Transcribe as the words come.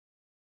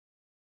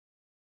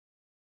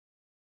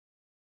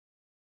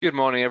Good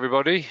morning,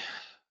 everybody.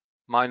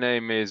 My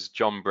name is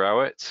John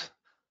Browett.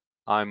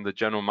 I'm the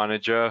General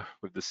Manager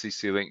with the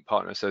CC Link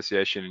Partner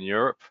Association in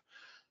Europe,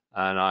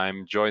 and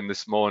I'm joined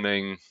this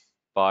morning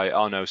by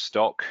Arno,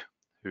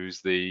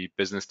 who's the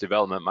Business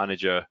Development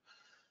Manager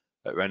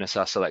at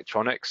Renesas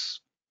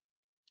Electronics.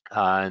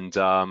 And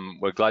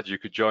we're glad you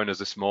could join us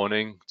this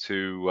morning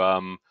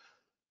to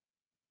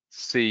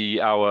see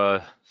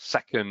our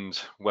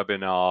second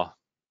webinar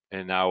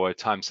in our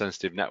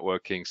time-sensitive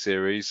networking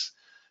series.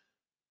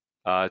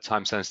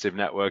 Time-sensitive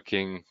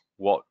networking,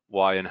 what,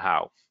 why, and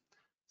how.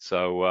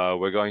 So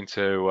we're going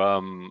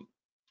to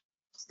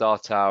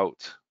start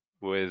out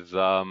with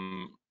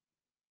an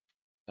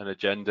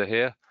agenda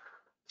here.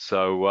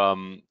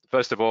 So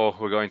first of all,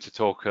 we're going to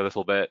talk a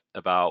little bit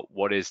about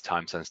what is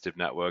time-sensitive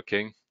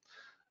networking,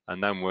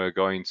 and then we're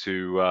going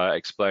to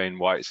explain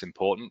why it's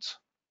important.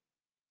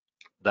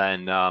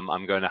 Then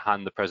I'm going to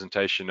hand the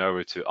presentation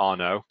over to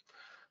Arno,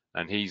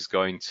 and he's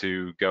going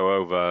to go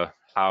over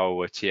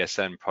how a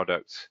TSN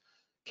product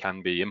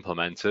can be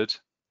implemented.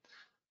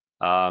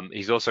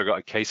 He's also got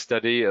a case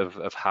study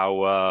of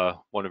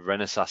how one of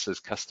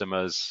Renesas's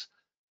customers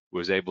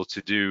was able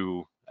to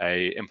do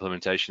a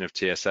implementation of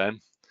TSN.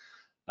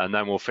 And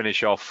then we'll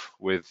finish off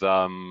with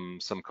some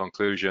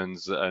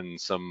conclusions and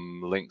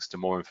some links to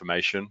more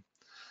information.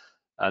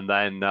 And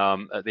then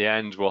at the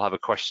end, we'll have a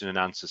question and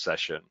answer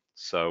session.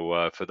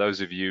 So for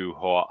those of you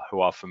who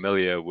are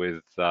familiar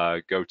with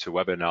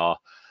GoToWebinar,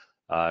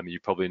 you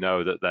probably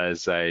know that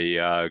there's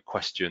a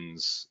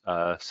questions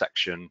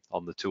section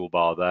on the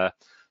toolbar there.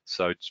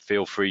 So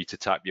feel free to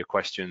type your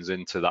questions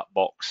into that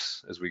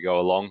box as we go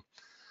along.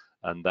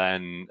 And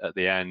then at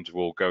the end,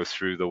 we'll go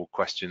through the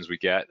questions we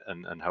get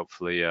and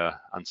hopefully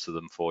answer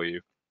them for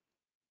you.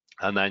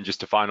 And then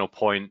just a final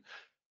point,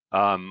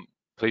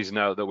 please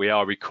note that we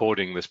are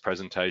recording this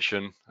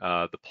presentation.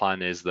 The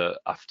plan is that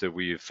after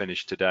we've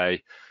finished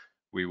today,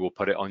 we will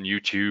put it on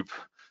YouTube.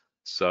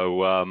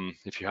 So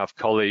if you have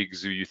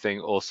colleagues who you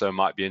think also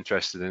might be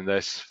interested in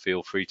this,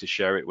 feel free to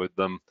share it with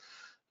them.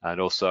 And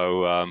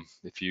also,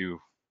 if you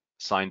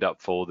signed up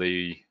for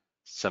the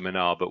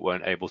seminar but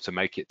weren't able to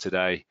make it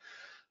today,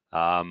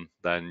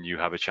 then you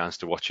have a chance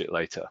to watch it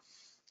later.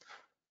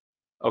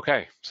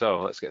 Okay,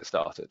 so let's get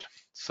started.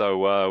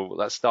 So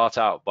let's start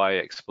out by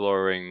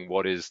exploring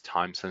what is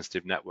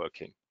time-sensitive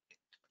networking.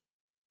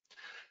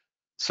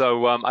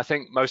 So I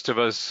think most of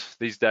us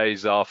these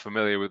days are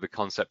familiar with the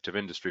concept of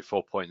Industry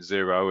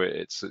 4.0.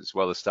 It's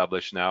well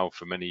established now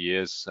for many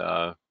years,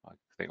 I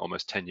think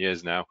almost 10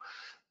 years now.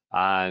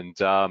 And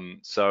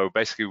so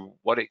basically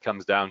what it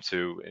comes down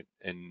to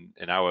in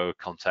our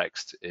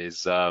context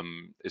is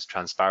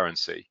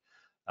transparency.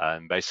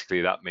 And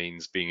basically that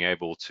means being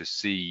able to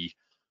see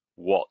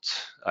what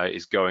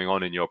is going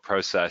on in your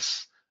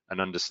process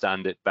and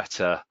understand it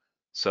better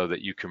so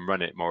that you can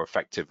run it more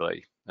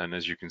effectively. And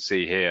as you can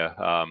see here,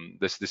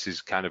 this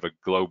is kind of a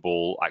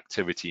global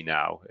activity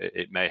now.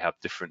 It may have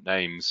different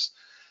names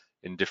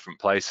in different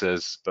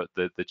places, but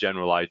the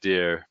general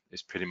idea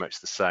is pretty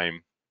much the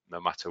same no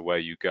matter where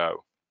you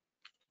go.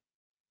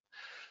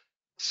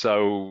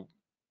 So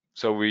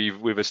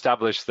we've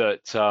established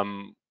that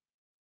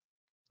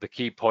the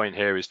key point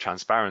here is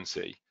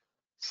transparency.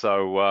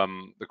 So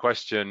the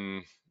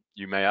question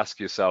you may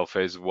ask yourself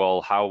is,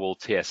 well, how will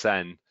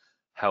TSN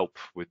help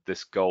with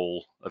this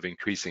goal of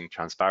increasing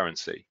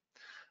transparency?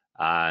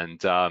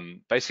 And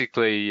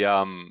basically,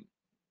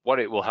 what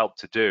it will help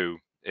to do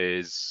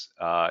is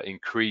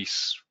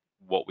increase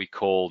what we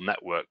call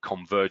network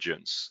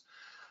convergence.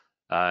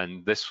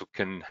 And this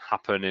can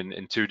happen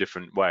in two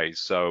different ways.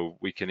 So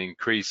we can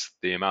increase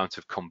the amount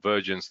of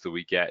convergence that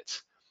we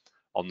get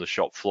on the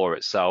shop floor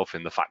itself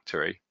in the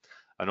factory,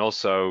 and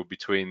also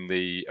between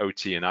the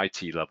OT and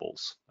IT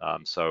levels,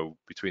 so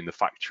between the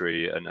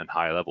factory and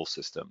higher level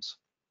systems.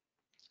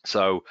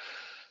 So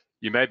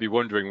you may be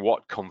wondering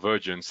what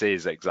convergence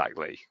is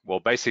exactly. Well,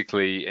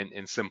 basically,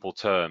 in simple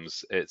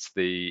terms, it's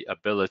the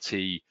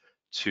ability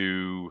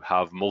to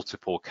have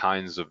multiple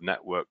kinds of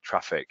network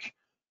traffic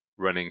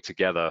running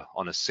together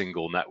on a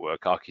single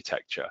network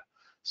architecture.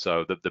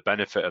 So the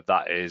benefit of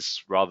that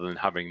is, rather than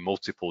having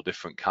multiple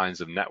different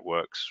kinds of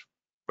networks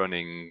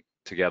running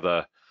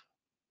together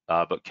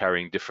but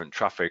carrying different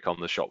traffic on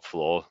the shop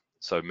floor,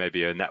 so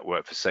maybe a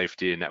network for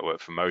safety, a network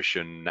for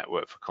motion,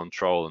 network for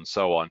control, and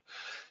so on,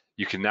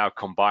 you can now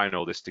combine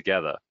all this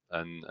together.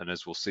 And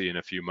as we'll see in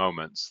a few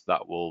moments,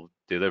 that will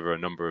deliver a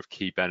number of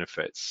key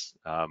benefits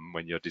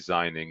when you're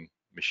designing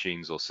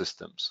machines or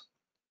systems.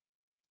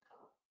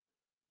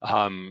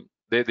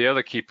 The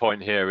other key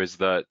point here is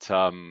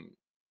that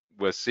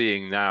we're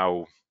seeing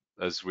now,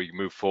 as we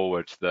move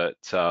forward, that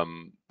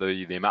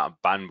the amount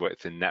of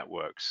bandwidth in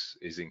networks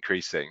is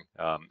increasing.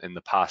 In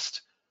the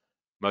past,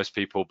 most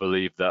people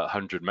believed that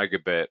 100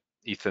 megabit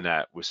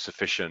Ethernet was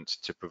sufficient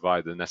to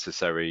provide the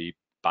necessary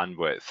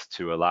bandwidth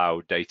to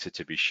allow data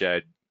to be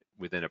shared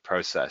within a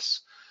process.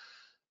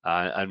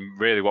 And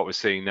really what we're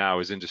seeing now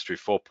as Industry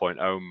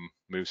 4.0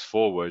 moves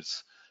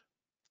forwards,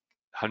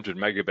 100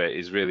 megabit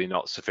is really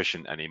not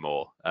sufficient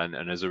anymore.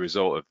 And as a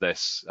result of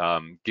this,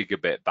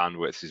 gigabit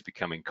bandwidth is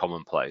becoming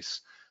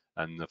commonplace.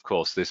 And of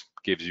course, this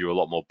gives you a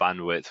lot more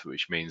bandwidth,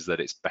 which means that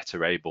it's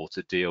better able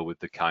to deal with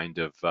the kind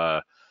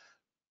of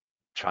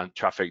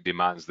traffic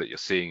demands that you're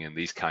seeing in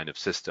these kind of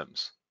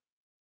systems.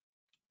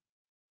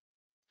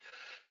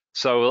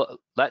 So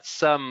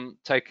let's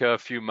take a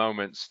few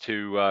moments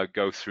to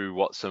go through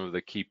what some of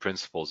the key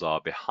principles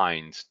are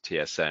behind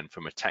TSN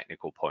from a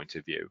technical point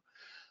of view.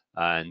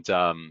 And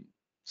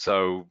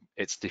so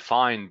it's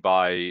defined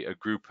by a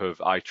group of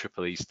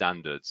IEEE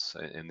standards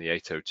in the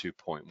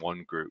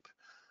 802.1 group.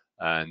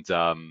 And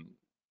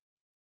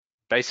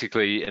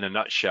basically, in a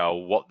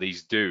nutshell, what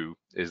these do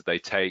is they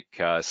take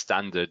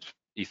standard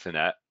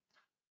Ethernet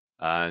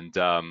and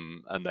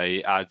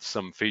they add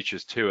some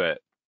features to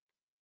it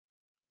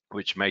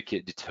which make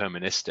it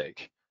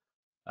deterministic.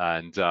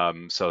 And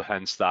so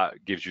hence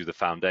that gives you the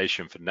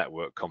foundation for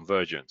network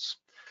convergence.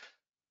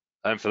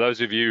 And for those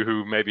of you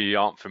who maybe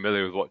aren't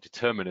familiar with what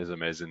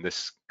determinism is in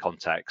this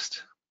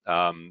context,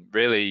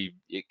 really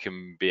it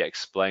can be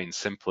explained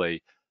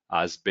simply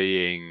as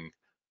being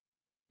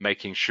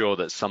making sure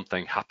that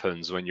something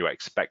happens when you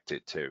expect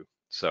it to.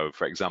 So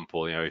for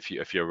example,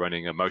 if you're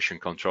running a motion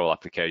control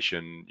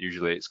application,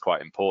 usually it's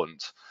quite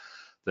important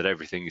that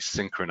everything is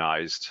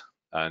synchronized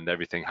and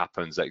everything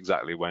happens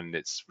exactly when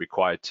it's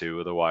required to.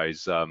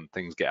 Otherwise,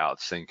 things get out of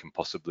sync and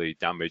possibly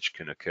damage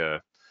can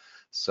occur.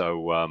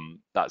 So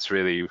that's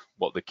really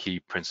what the key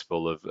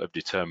principle of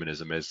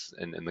determinism is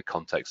in the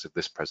context of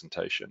this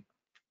presentation.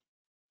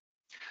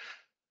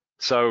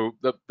 So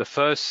the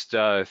first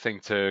thing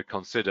to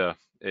consider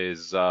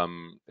is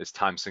time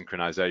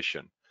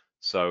synchronization.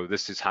 So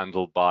this is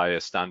handled by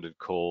a standard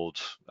called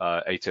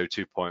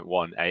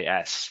 802.1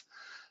 AS.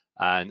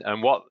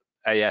 And what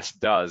AS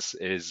does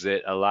is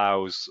it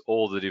allows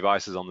all the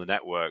devices on the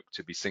network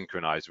to be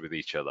synchronized with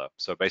each other.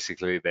 So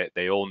basically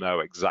they all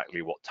know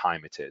exactly what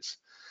time it is.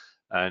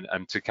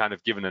 And to kind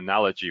of give an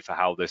analogy for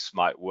how this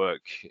might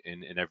work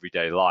in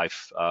everyday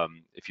life,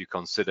 if you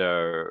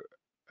consider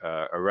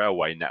a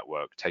railway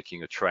network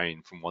taking a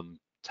train from one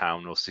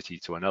town or city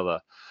to another,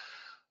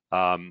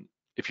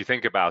 if you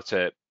think about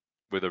it,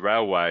 with a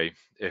railway,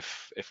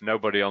 if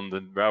nobody on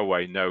the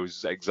railway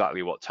knows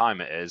exactly what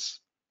time it is,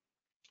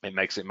 it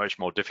makes it much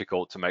more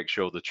difficult to make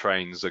sure the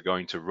trains are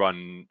going to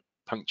run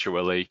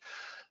punctually.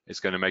 It's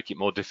going to make it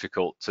more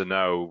difficult to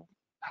know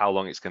how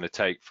long it's going to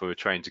take for a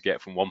train to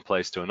get from one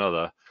place to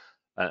another,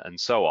 and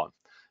so on.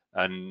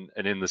 And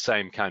in the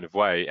same kind of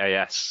way,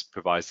 AS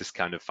provides this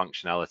kind of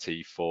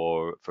functionality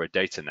for a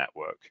data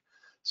network.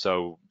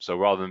 So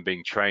rather than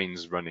being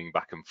trains running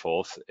back and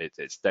forth,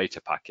 it's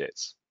data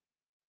packets.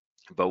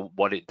 But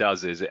what it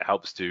does is it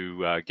helps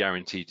to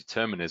guarantee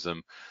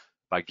determinism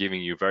by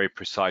giving you very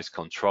precise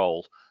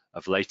control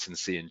of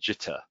latency and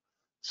jitter.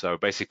 So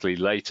basically,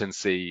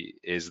 latency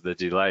is the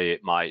delay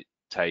it might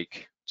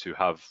take to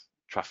have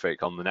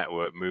traffic on the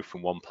network move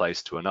from one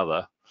place to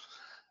another.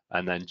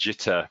 And then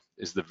jitter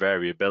is the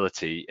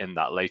variability in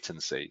that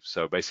latency.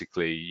 So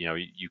basically,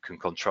 you can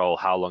control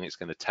how long it's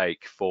going to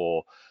take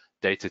for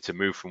data to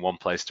move from one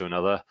place to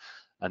another.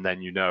 And then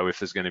if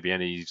there's going to be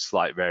any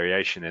slight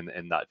variation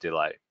in that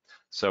delay.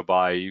 So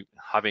by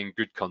having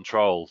good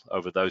control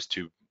over those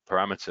two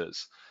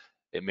parameters,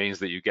 it means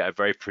that you get a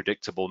very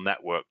predictable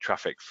network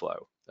traffic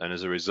flow. And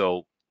as a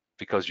result,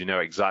 because you know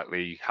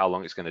exactly how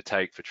long it's going to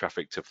take for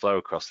traffic to flow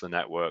across the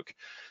network,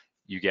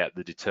 you get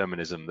the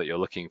determinism that you're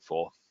looking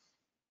for.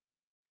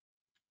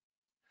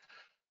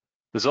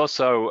 There's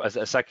also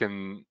a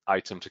second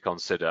item to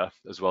consider,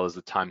 as well as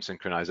the time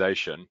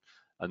synchronization,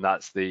 and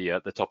that's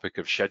the topic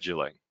of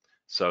scheduling.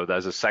 So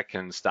there's a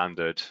second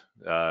standard,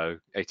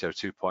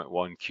 802.1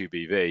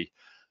 QBV,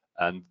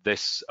 and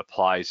this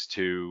applies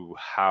to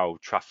how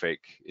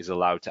traffic is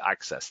allowed to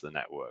access the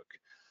network.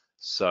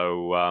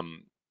 So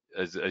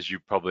as you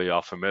probably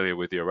are familiar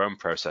with your own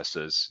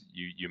processors,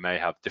 you may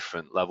have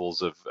different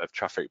levels of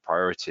traffic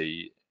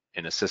priority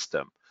in a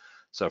system.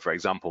 So for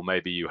example,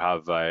 maybe you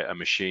have a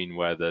machine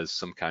where there's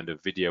some kind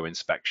of video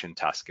inspection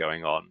task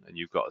going on, and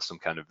you've got some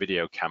kind of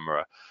video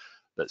camera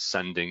that's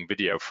sending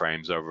video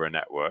frames over a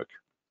network.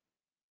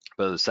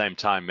 But at the same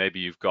time, maybe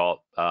you've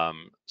got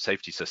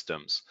safety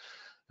systems.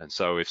 And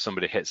so if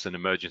somebody hits an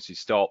emergency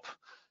stop,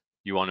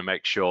 you want to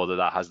make sure that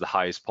that has the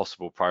highest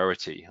possible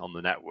priority on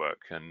the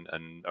network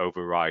and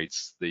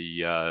overrides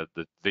the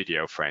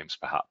video frames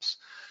perhaps.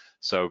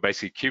 So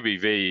basically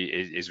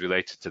QBV is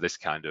related to this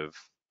kind of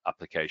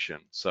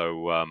application.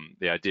 So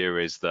the idea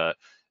is that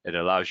it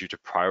allows you to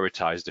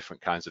prioritize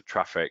different kinds of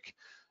traffic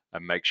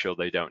and make sure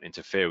they don't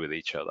interfere with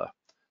each other.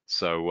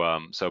 So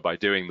so by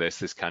doing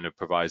this kind of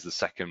provides the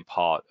second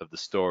part of the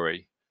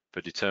story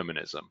for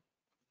determinism.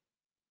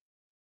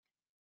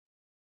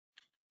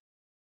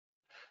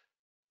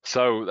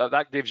 So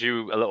that gives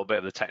you a little bit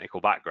of the technical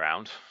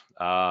background.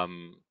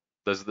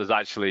 There's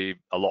actually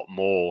a lot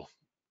more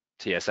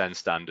TSN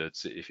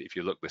standards. If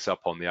you look this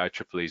up on the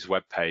IEEE's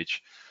webpage,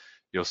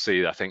 you'll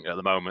see, I think at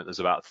the moment there's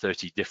about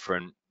 30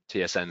 different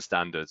TSN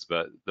standards,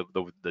 but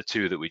the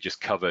two that we just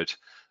covered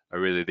are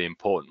really the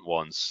important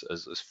ones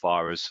as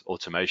far as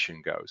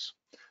automation goes.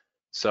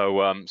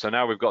 So, so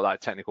now we've got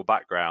that technical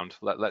background,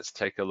 let's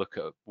take a look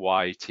at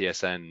why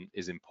TSN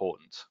is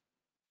important.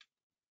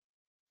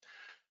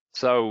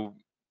 So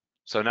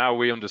now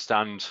we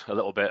understand a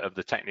little bit of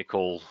the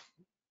technical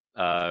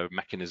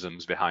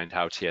mechanisms behind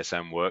how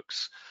TSN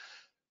works.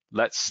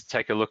 Let's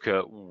take a look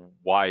at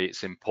why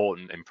it's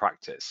important in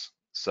practice.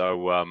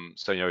 So,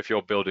 so if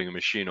you're building a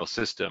machine or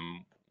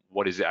system,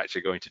 what is it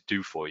actually going to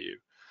do for you?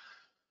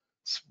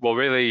 Well,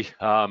 really,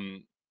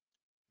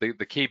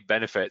 the key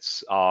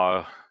benefits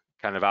are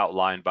kind of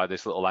outlined by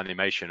this little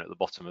animation at the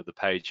bottom of the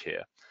page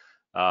here.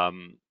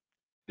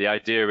 The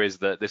idea is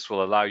that this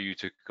will allow you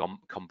to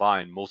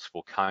combine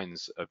multiple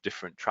kinds of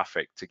different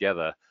traffic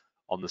together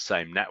on the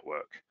same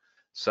network.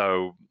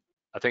 So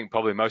I think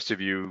probably most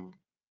of you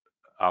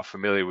are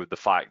familiar with the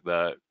fact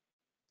that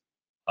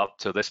up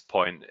to this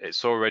point,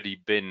 it's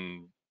already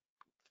been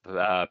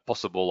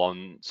possible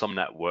on some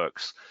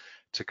networks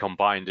to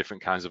combine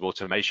different kinds of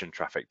automation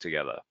traffic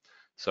together.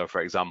 So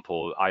for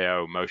example,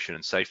 IO, motion,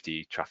 and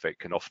safety traffic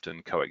can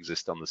often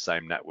coexist on the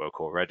same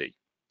network already.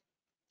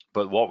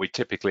 But what we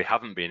typically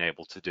haven't been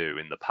able to do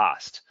in the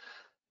past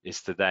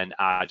is to then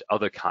add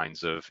other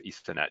kinds of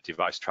Ethernet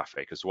device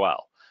traffic as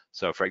well.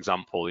 So for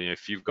example,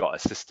 if you've got a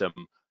system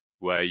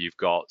where you've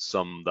got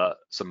some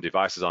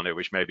devices on it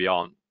which maybe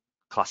aren't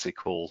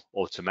classical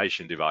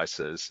automation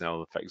devices,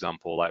 for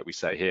example, like we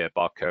say here,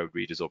 barcode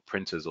readers or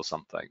printers or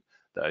something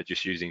that are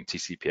just using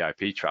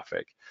TCP/IP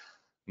traffic.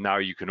 Now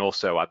you can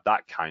also add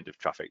that kind of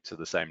traffic to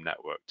the same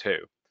network too.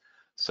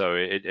 So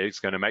it's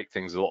going to make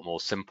things a lot more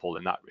simple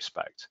in that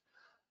respect.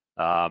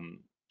 The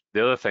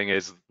other thing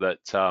is that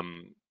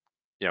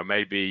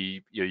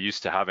maybe you're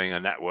used to having a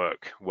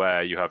network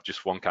where you have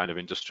just one kind of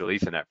industrial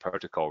Ethernet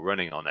protocol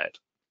running on it.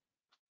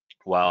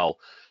 Well,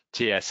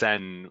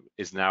 TSN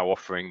is now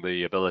offering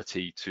the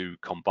ability to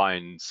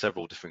combine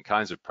several different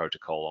kinds of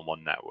protocol on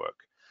one network.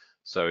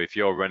 So if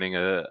you're running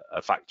a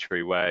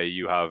factory where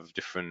you have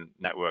different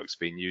networks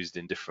being used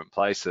in different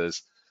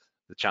places,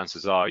 the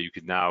chances are you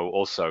could now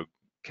also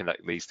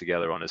connect these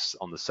together on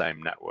the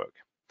same network.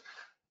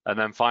 And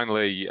then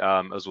finally,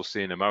 as we'll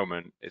see in a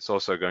moment, it's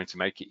also going to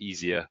make it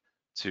easier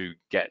to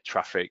get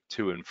traffic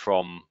to and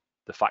from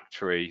the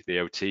factory, the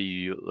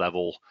OT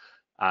level,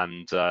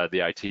 and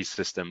the IT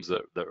systems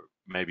that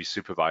maybe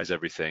supervise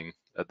everything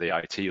at the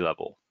IT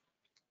level.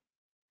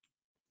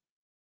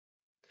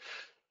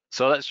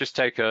 So let's just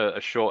take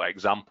a short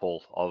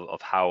example of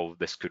how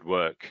this could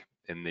work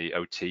in the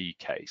OT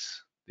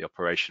case, the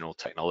operational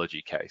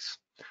technology case.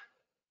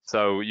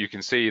 So you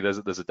can see there's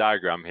a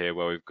diagram here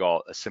where we've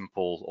got a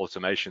simple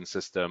automation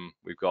system.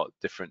 We've got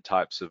different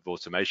types of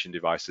automation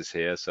devices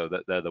here, so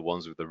that they're the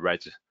ones with the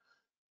red,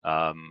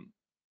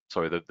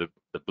 sorry, the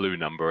blue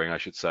numbering, I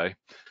should say.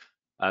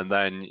 And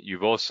then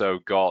you've also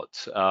got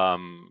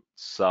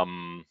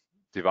some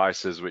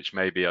devices which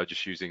maybe are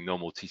just using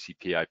normal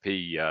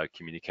TCP/IP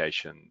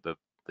communication, the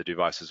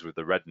devices with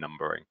the red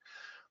numbering.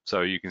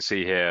 So you can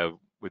see here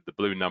with the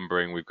blue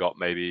numbering, we've got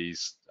maybe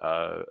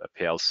a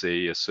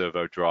PLC, a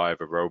servo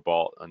drive, a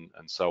robot, and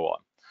so on.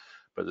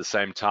 But at the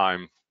same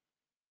time,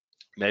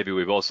 maybe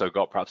we've also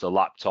got perhaps a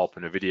laptop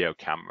and a video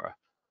camera.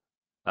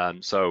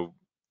 So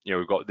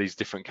we've got these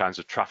different kinds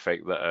of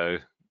traffic that are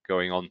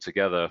going on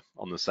together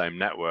on the same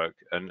network.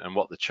 And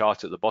what the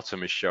chart at the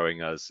bottom is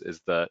showing us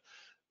is that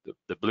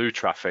the blue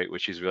traffic,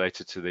 which is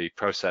related to the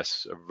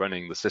process of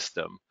running the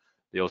system,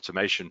 the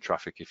automation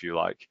traffic, if you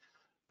like,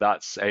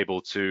 that's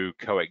able to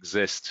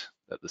coexist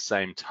at the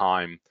same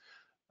time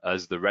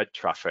as the red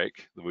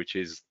traffic, which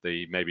is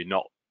the maybe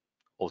not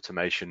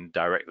automation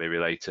directly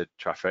related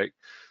traffic.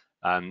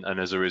 And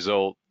as a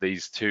result,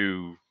 these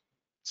two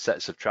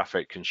sets of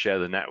traffic can share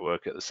the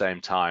network at the same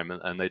time,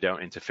 and they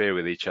don't interfere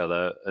with each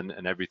other,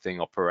 and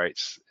everything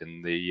operates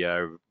in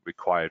the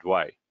required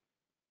way.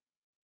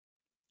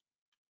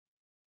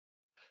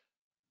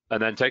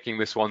 And then taking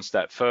this one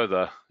step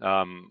further,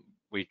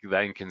 we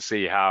then can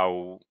see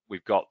how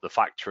we've got the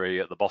factory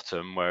at the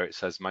bottom where it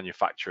says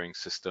manufacturing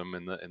system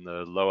in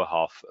the lower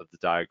half of the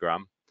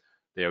diagram,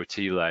 the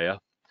OT layer.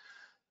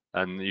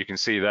 And you can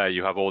see there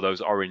you have all those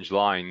orange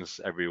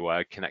lines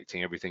everywhere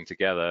connecting everything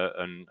together.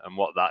 And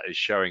what that is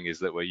showing is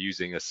that we're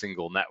using a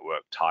single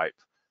network type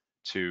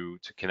to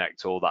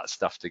connect all that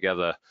stuff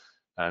together.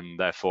 And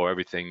therefore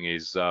everything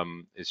is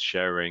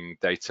sharing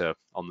data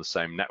on the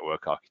same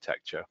network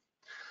architecture.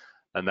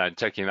 And then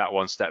taking that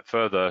one step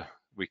further,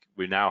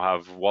 we now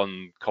have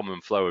one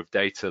common flow of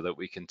data that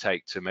we can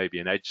take to maybe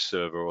an edge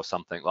server or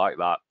something like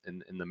that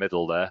in the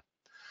middle there.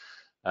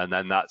 And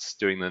then that's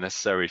doing the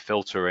necessary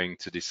filtering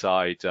to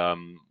decide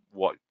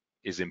what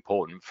is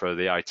important for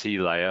the IT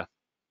layer.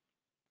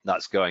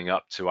 That's going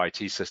up to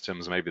IT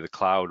systems, maybe the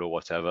cloud or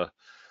whatever.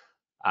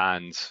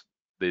 And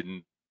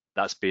then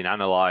that's being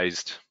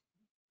analyzed.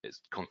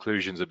 Its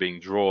conclusions are being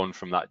drawn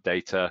from that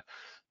data,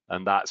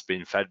 and that's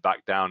been fed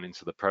back down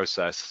into the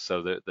process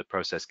so that the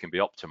process can be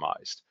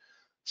optimized.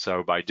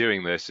 So by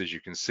doing this, as you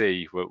can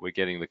see, we're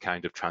getting the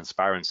kind of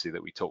transparency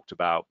that we talked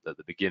about at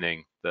the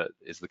beginning, that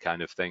is the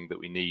kind of thing that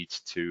we need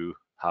to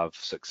have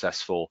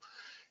successful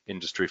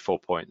Industry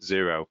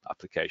 4.0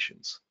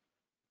 applications.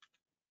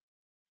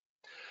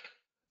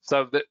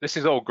 So this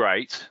is all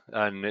great,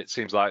 and it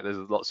seems like there's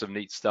lots of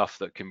neat stuff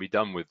that can be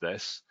done with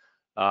this.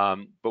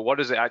 But what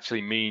does it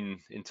actually mean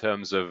in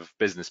terms of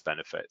business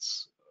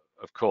benefits?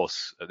 Of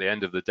course, at the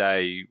end of the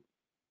day,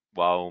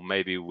 while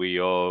maybe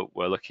we're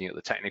looking at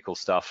the technical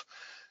stuff,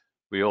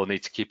 we all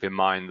need to keep in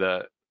mind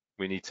that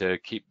we need to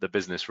keep the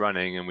business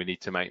running and we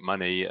need to make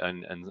money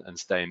and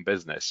stay in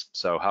business.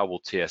 So how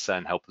will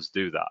TSN help us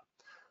do that?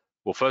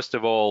 Well, first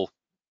of all,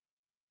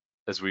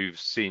 as we've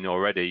seen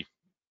already,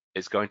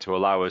 it's going to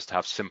allow us to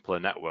have simpler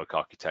network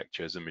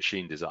architectures and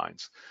machine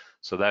designs.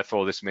 So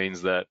therefore, this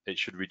means that it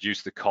should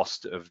reduce the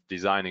cost of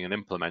designing and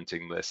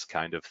implementing this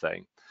kind of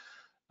thing.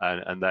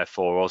 And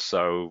therefore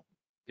also,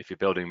 if you're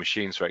building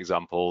machines, for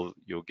example,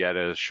 you'll get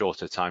a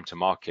shorter time to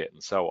market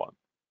and so on.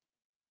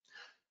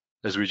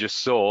 As we just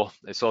saw,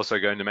 it's also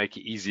going to make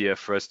it easier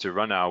for us to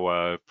run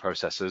our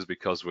processes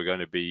because we're going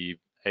to be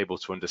able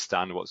to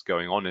understand what's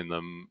going on in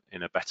them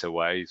in a better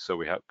way. So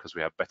because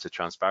we have better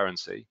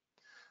transparency.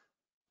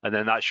 And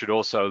then that should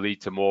also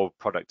lead to more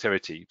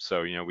productivity.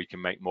 So, we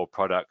can make more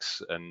products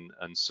and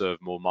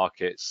serve more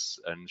markets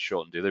and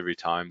shorten delivery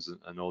times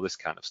and all this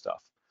kind of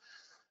stuff.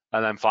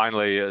 And then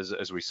finally,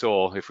 as we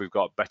saw, if we've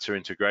got better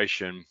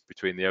integration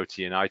between the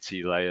OT and IT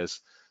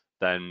layers,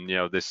 then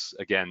this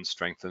again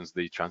strengthens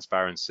the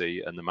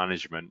transparency and the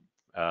management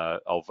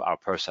of our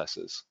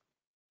processes.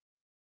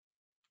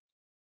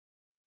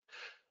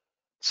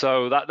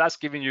 So that's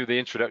giving you the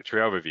introductory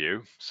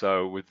overview.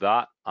 So with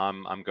that,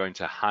 I'm going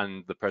to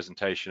hand the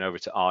presentation over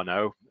to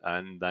Arno,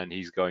 and then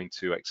he's going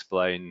to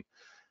explain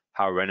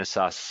how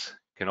Renesas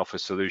can offer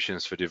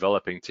solutions for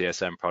developing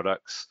TSN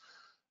products,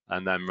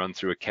 and then run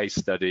through a case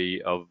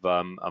study of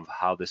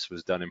how this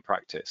was done in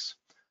practice.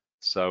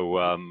 So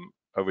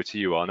over to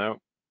you,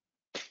 Arno.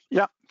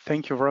 Yeah,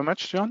 thank you very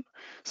much, John.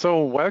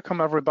 So welcome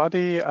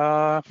everybody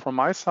from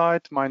my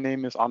side. My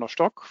name is Arno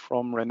Stock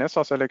from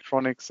Renesas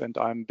Electronics, and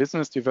I'm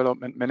Business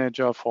Development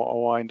Manager for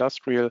our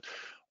industrial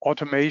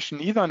automation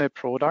Ethernet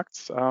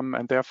products.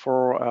 And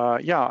therefore,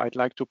 yeah, I'd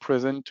like to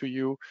present to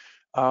you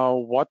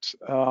what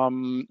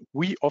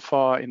we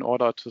offer in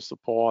order to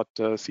support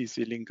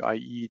CC-Link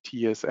IE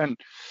TSN.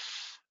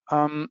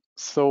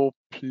 So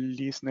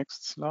please,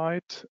 next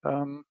slide.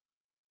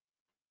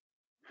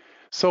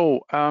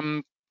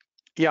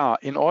 Yeah,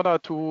 in order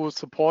to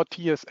support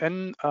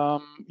TSN,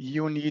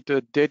 you need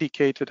a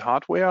dedicated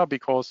hardware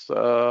because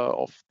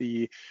of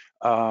the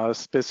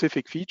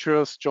specific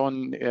features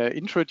John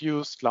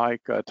introduced, like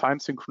time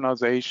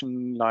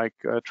synchronization, like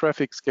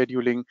traffic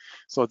scheduling.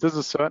 So this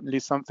is certainly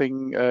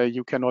something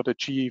you cannot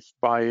achieve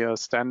by a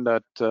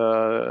standard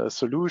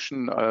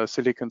solution,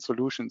 silicon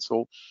solution.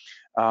 So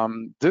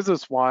this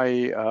is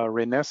why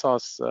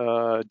Renesas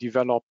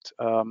developed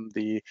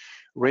the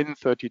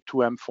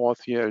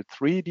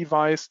RIN32M4CL3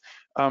 device.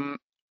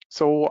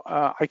 So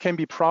I can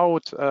be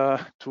proud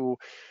to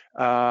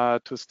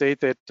state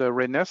that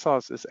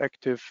Renesas is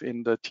active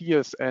in the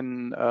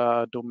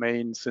TSN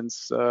domain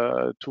since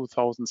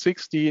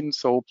 2016.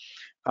 So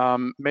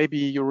maybe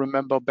you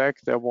remember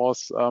back, there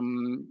was a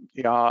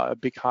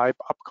big hype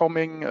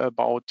upcoming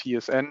about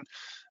TSN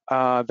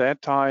that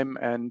time,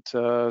 and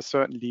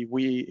certainly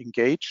we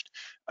engaged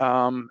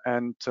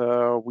and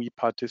we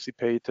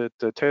participated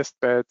the test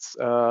beds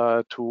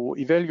to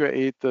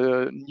evaluate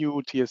the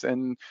new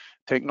TSN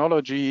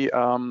technology,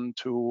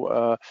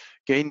 to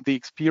gain the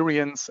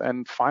experience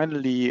and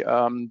finally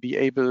be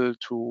able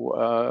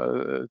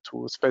to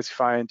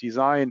specify and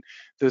design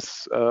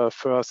this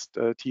first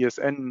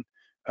TSN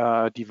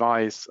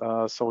device.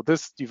 So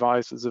this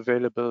device is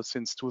available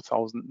since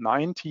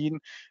 2019,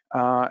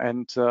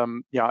 and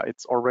yeah,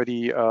 it's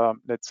already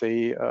let's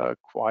say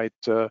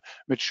quite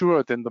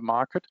matured in the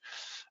market.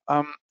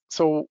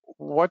 So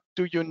what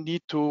do you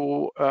need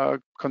to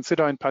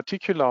consider in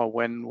particular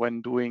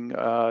when doing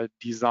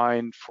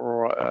design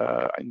for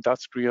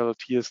industrial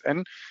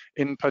TSN,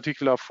 in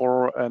particular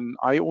for an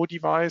IO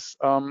device?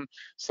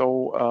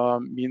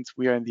 Means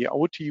we are in the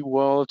OT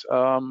world,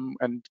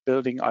 and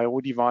building IO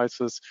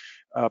devices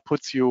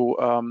puts you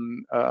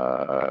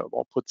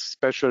or puts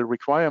special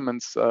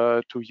requirements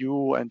to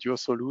you and your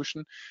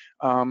solution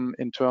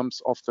in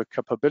terms of the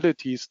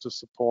capabilities to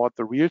support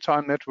the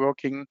real-time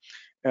networking,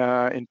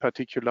 in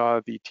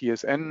particular the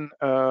TSN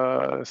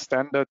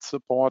standard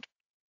support,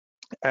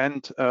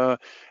 and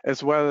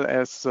as well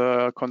as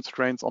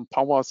constraints on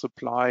power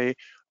supply,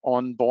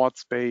 on board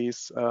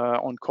space,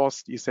 on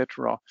cost,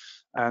 etc.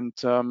 And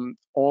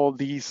all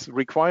these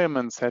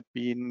requirements had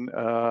been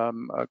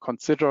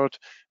considered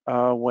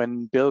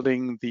when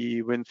building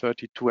the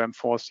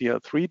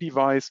RIN32M4CL3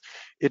 device.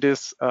 It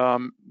is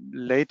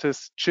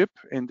latest chip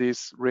in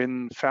this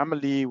RIN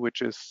family,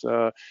 which is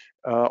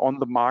on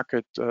the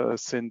market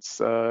since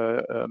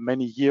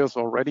many years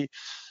already.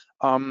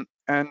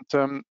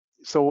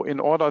 So in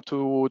order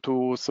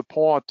to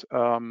support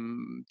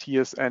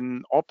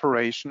TSN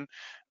operation,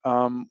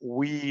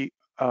 we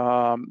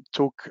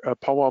took a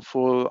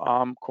powerful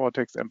ARM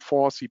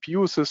Cortex-M4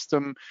 CPU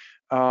system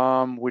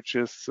which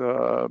is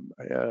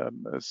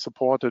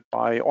supported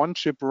by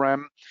on-chip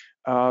RAM,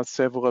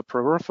 several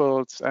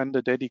peripherals, and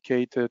a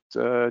dedicated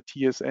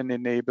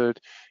TSN-enabled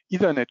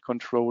Ethernet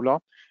controller.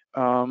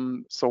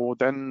 So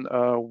then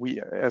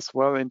we as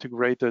well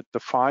integrated the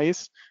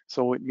PHYs.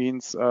 So it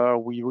means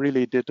we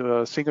really did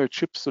a single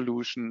chip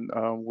solution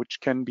which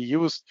can be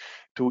used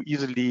to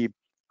easily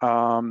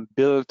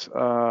build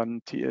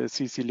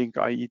CC-Link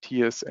IE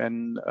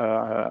TSN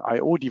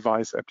IO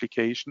device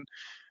application.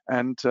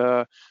 And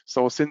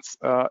so since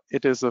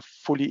it is a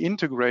fully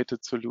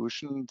integrated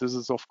solution, this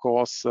is of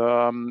course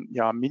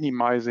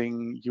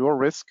minimizing your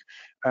risk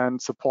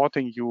and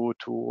supporting you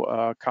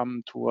to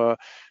come to a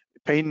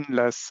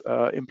painless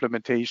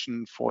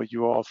implementation for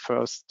your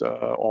first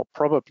or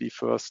probably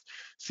first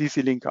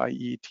CC-Link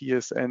IE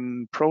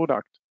TSN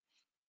product.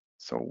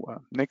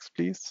 So next,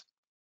 please.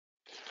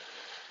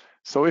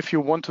 So if you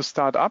want to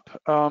start up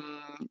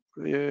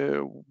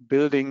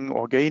building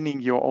or gaining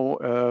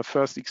your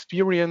first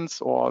experience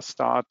or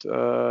start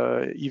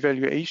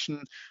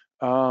evaluation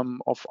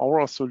of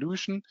our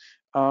solution,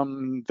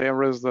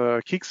 there is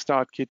a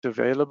Kickstart kit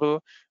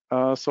available.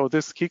 So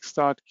this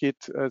Kickstart kit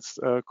is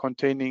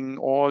containing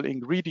all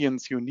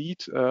ingredients you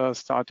need,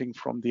 starting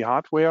from the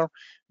hardware,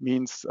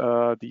 means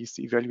this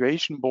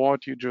evaluation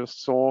board you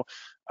just saw,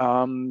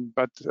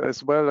 but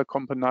as well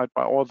accompanied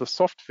by all the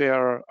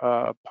software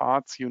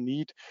parts you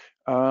need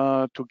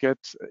to get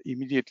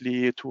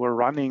immediately to a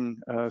running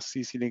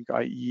CC-Link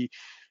IE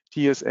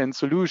TSN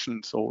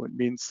solution. So it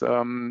means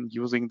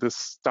using this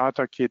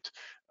starter kit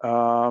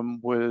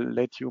will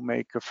let you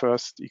make a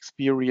first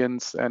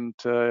experience and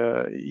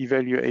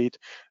evaluate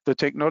the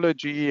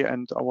technology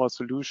and our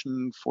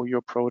solution for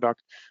your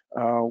product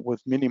with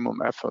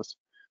minimum effort.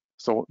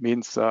 So it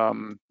means,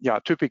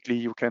 typically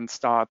you can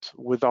start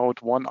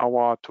without 1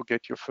 hour to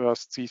get your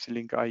first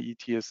CC-Link IE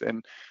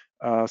TSN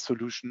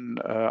solution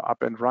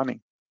up and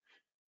running.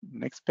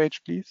 Next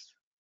page, please.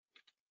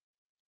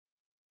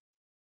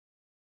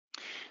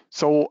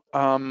 So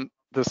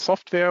the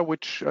software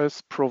which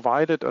is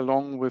provided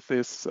along with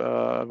this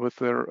with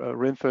the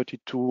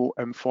RIN32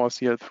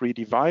 M4CL3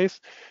 device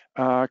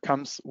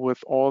comes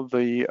with all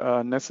the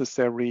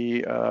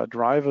necessary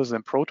drivers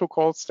and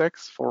protocol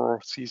stacks for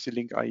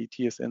CC-Link IE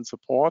TSN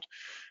support.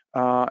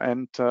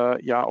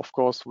 Of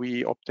course,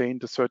 we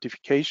obtained the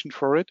certification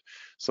for it.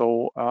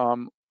 So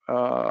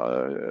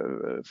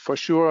for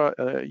sure,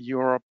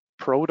 your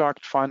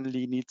product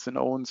finally needs an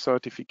own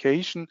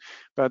certification,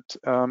 but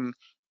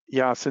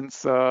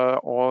since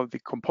all the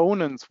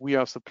components we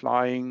are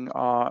supplying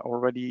are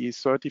already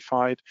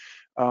certified,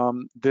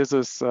 this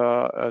is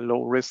a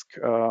low risk,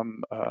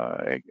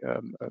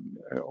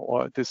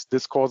 or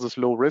this causes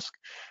low risk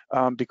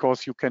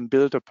because you can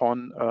build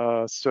upon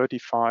a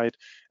certified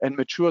and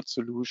matured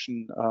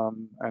solution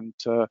and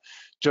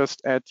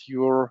just add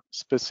your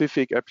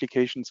specific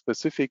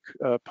application-specific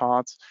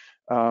parts,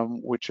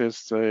 which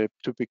is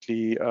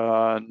typically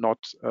not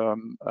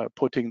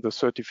putting the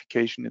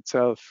certification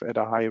itself at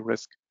a high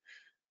risk.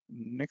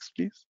 Next,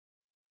 please.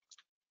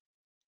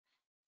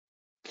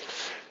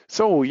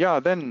 So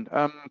then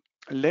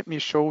let me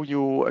show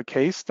you a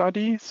case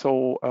study.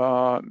 So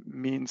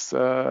as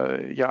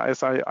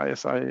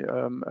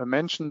I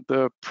mentioned,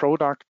 the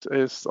product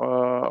is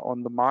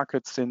on the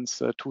market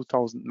since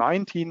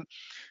 2019.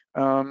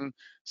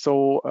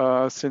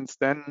 Since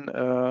then,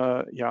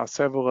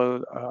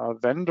 several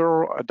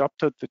vendors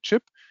adopted the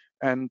chip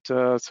and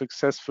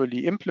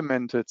successfully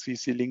implemented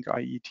CC-Link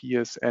IE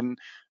TSN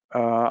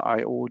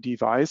IO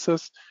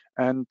devices.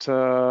 And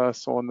so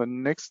on the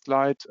next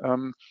slide,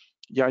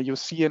 you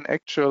see an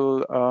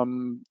actual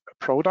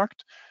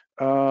product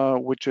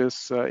which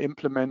is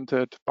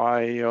implemented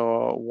by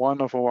one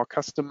of our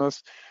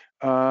customers.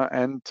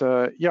 It's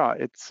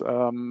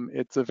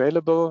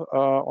available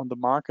on the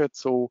market.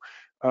 So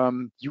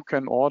you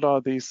can order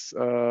this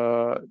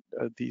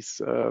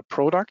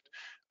product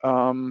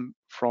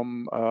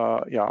from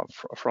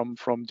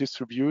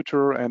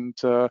distributor, and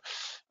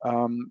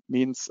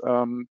means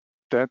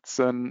that's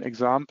an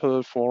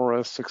example for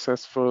a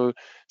successful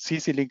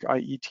CC-Link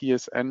IE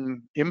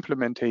TSN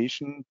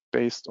implementation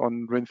based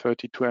on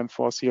RIN32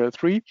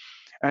 M4CL3.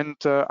 And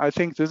I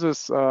think this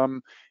is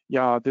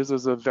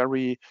a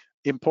very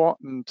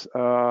important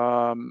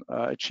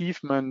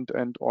achievement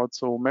and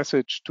also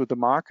message to the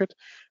market,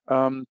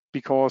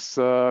 because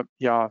so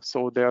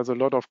there's a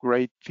lot of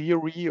great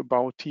theory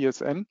about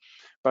TSN,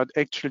 but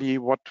actually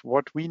what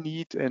we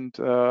need and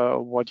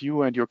what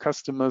you and your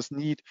customers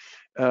need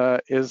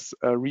is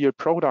a real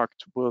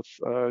product with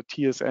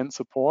TSN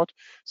support,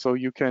 so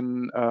you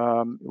can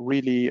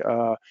really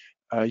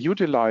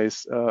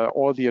utilize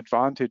all the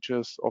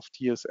advantages of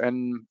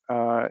TSN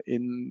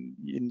in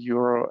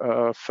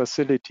your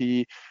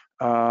facility,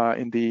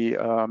 in the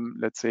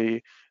let's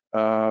say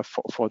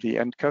for the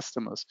end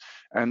customers.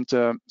 And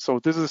so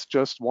this is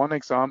just one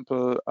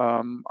example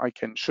I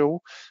can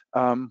show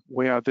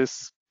where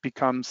this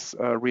becomes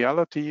a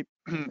reality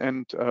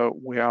and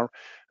where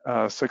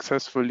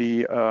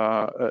successfully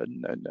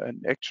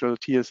an actual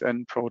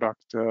TSN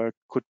product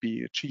could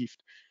be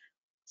achieved.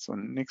 So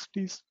next,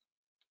 please.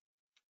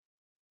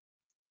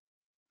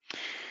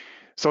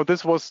 So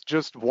this was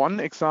just one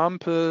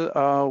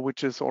example,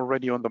 which is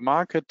already on the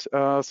market.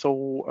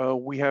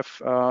 We have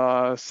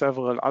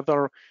several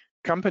other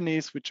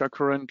companies which are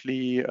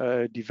currently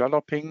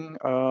developing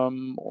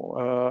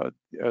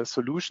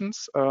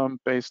solutions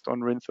based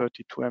on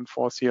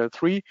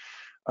RIN32M4CL3.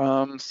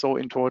 So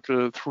in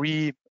total,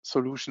 3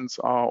 solutions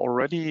are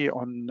already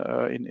on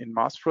in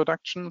mass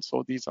production.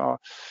 So these are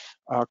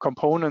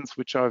components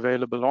which are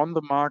available on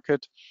the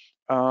market,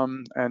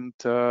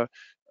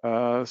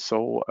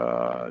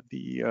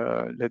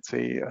 let's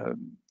say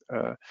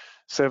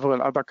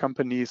several other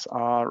companies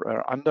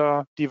are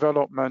under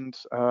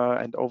development,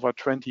 and over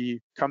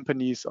 20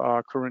 companies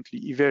are currently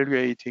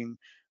evaluating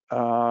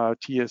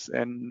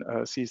TSN,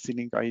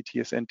 CC-link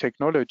IETSN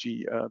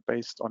technology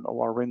based on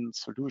our RIN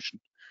solution.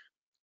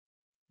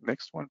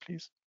 Next one,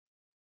 please.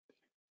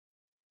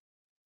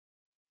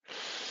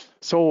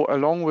 So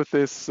along with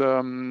this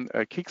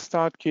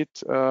Kickstart kit,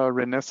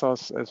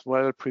 Renesas as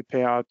well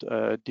prepared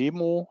a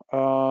demo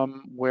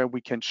where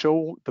we can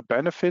show the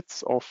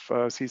benefits of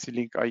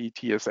CC-link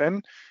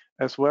IETSN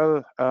as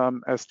well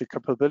as the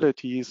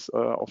capabilities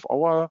of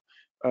our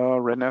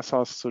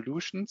Renesas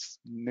solutions.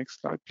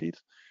 Next slide,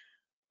 please.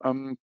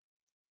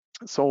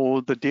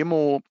 So the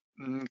demo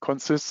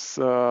consists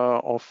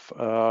of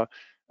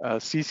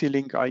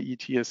CC-link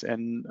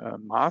IETSN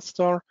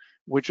master,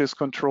 which is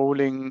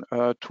controlling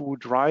 2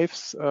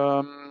 drives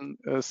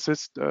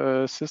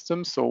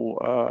systems.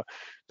 So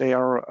they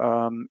are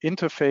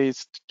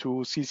interfaced to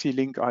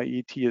CC-link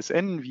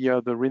IETSN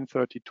via the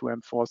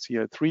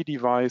RIN32M4CL3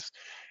 device.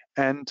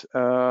 And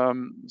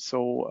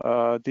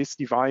this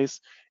device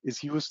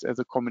is used as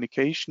a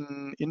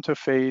communication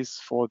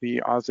interface for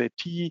the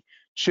RZT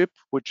chip,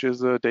 which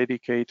is a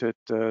dedicated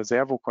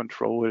servo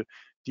control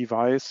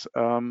device,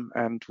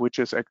 and which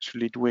is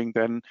actually doing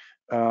then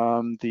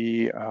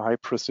the high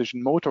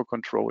precision motor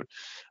control.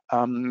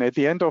 At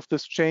the end of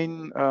this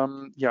chain,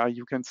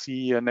 you can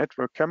see a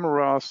network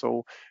camera.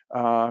 So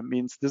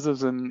means this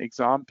is an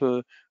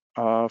example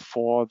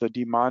for the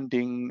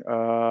demanding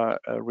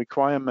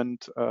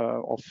requirement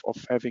of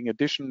having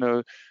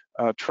additional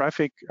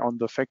traffic on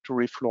the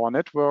factory floor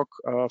network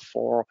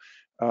for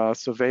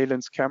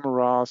surveillance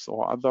cameras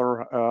or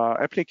other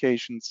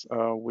applications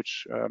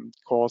which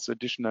cause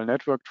additional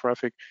network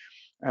traffic.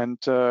 And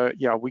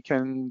we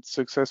can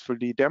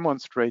successfully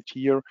demonstrate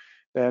here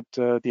that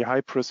the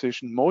high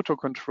precision motor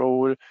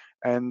control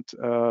and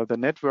the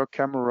network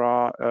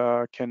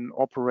camera can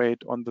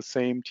operate on the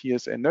same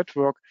TSN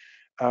network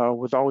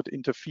without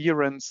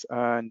interference,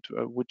 and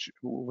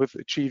with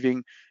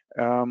achieving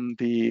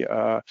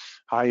the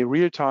high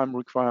real-time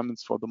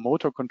requirements for the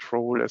motor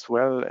control, as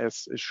well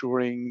as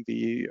assuring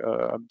the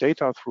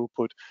data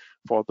throughput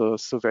for the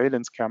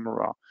surveillance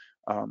camera.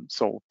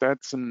 So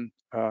that's an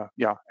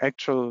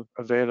actual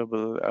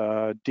available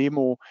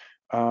demo,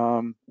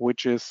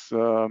 which is,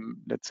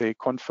 let's say,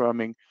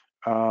 confirming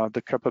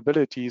the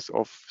capabilities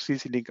of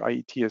CC-link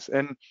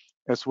IETSN,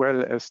 as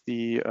well as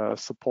the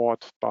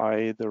support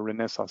by the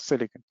Renesas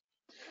silicon.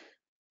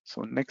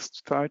 So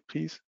next slide,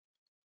 please.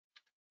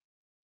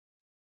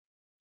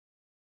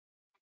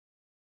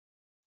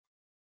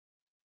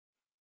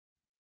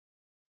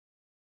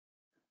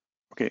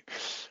 Okay,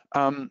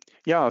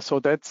 so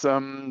that's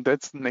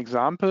an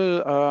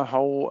example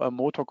how a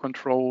motor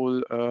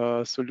control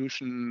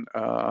solution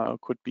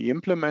could be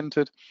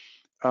implemented.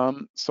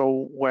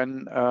 So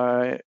when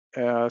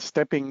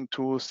stepping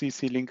to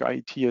CC-link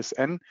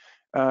IETSN,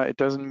 it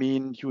doesn't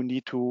mean you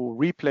need to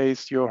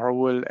replace your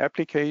whole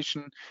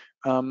application.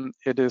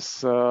 It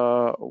is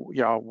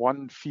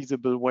one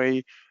feasible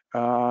way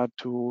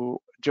to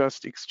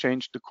just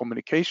exchange the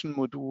communication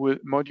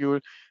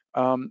module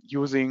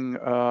using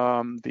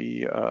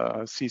the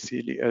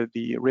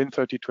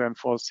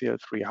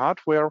RIN32M4CL3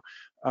 hardware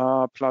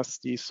plus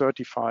the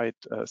certified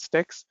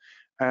stacks,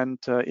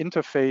 and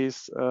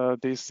interface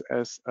this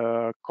as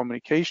a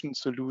communication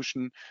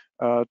solution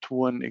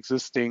to an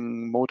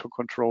existing motor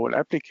control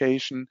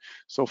application.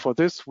 So for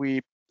this,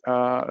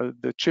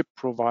 the chip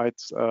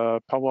provides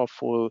a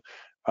powerful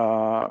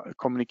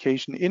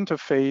communication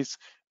interface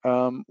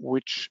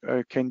which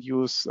can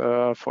use,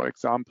 for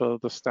example,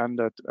 the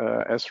standard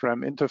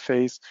SRAM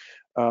interface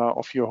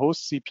of your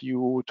host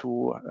CPU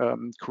to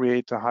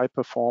create a high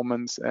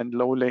performance and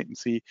low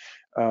latency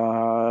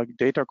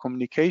data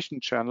communication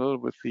channel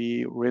with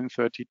the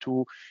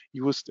RIN32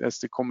 used as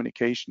the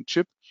communication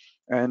chip.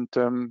 And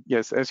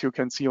yes, as you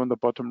can see on the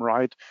bottom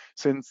right,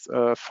 since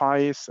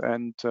PHYs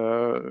and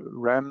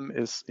RAM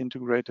is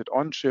integrated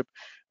on chip,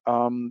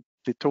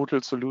 the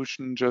total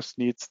solution just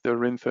needs the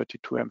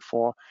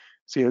RIN32M4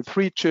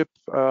 CL3 chip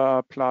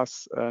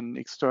plus an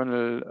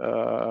external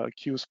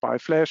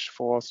QSPI flash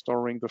for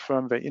storing the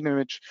firmware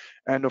image,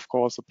 and of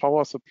course a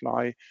power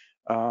supply.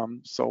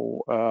 That's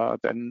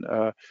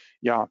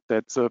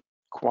a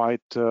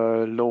quite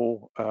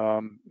low,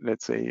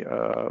 let's say,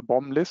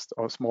 BOM list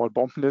or small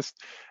BOM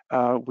list,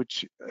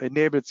 which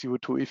enables you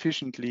to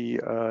efficiently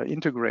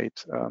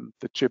integrate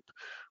the chip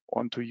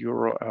onto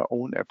your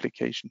own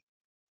application.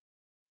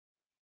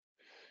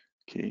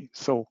 Okay,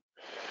 so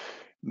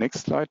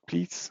next slide,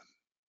 please.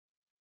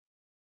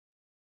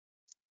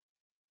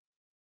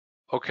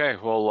 Okay,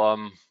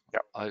 well, Yeah,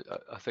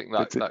 I think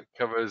that's it. that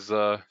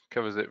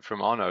covers it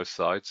from Arno's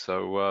side.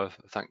 So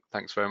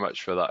thanks very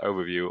much for that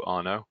overview,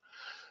 Arno.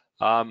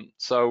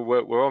 So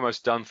we're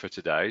almost done for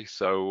today.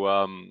 So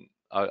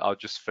I'll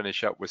just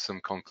finish up with some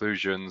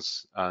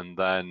conclusions, and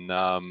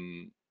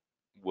then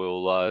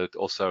we'll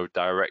also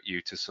direct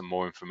you to some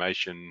more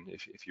information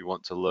if you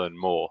want to learn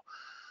more.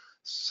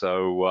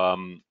 So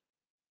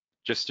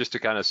just to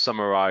kind of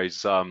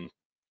summarize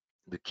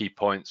the key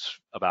points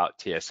about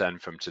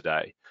TSN from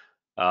today.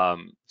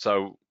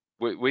 So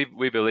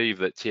we believe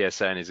that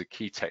TSN is a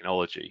key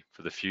technology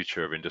for the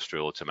future of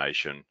industrial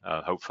automation.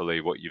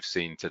 Hopefully what you've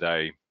seen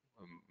today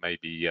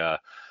maybe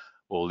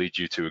will lead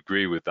you to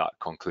agree with that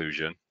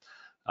conclusion.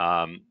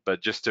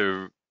 But just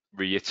to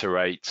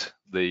reiterate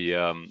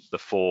the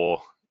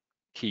four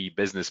key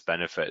business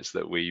benefits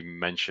that we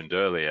mentioned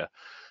earlier,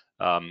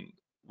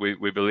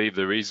 we believe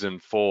the reason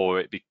for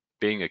it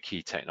being a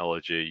key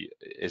technology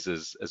is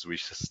as we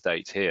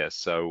state here.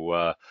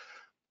 So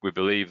we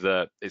believe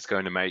that it's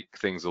going to make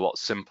things a lot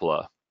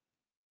simpler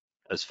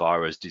as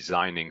far as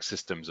designing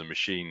systems and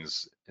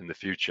machines in the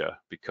future,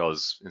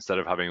 because instead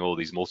of having all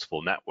these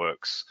multiple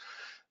networks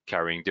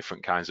carrying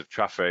different kinds of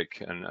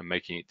traffic and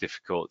making it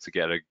difficult to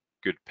get a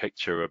good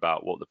picture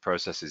about what the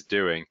process is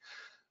doing,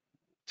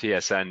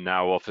 TSN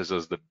now offers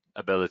us the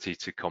ability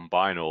to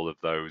combine all of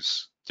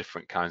those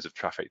different kinds of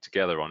traffic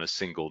together on a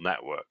single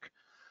network.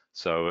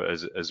 So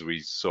as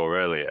we saw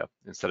earlier,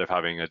 instead of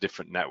having a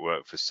different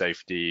network for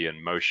safety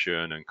and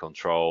motion and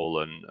control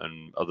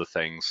and other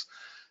things,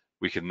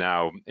 we can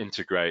now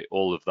integrate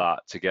all of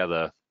that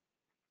together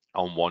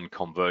on one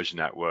converged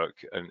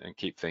network and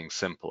keep things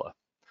simpler.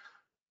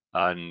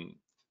 And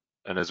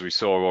as we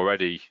saw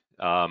already,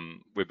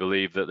 we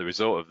believe that the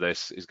result of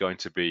this is going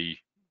to be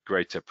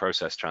greater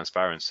process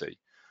transparency.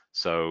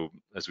 So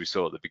as we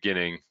saw at the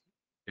beginning,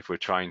 if we're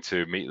trying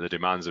to meet the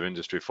demands of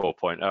Industry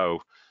 4.0,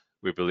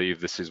 we believe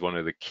this is one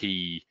of the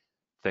key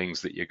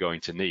things that you're going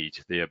to need,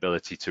 the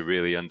ability to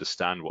really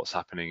understand what's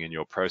happening in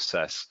your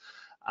process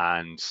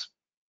and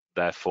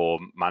therefore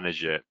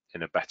manage it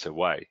in a better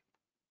way.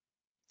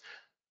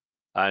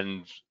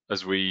 And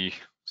as we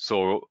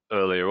saw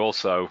earlier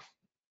also,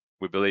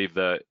 we believe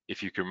that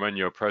if you can run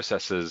your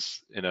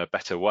processes in a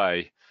better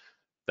way,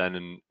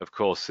 then of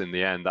course in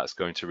the end that's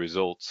going to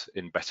result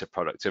in better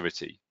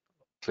productivity.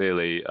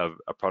 Clearly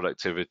a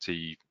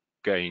productivity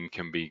gain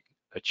can be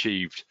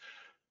achieved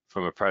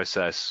from a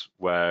process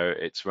where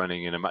it's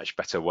running in a much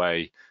better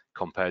way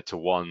compared to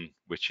one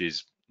which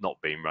is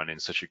not being run in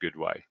such a good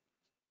way.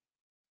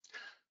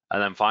 And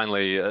then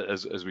finally,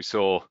 as we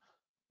saw,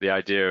 the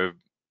idea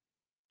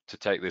to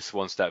take this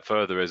one step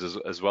further is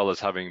as well as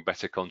having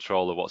better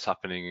control of what's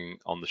happening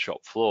on the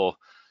shop floor,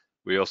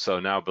 we also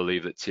now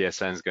believe that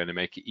TSN is going to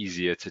make it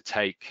easier to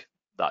take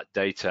that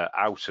data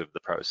out of the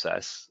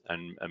process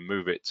and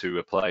move it to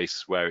a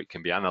place where it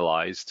can be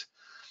analyzed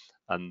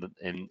and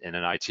in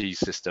an IT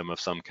system of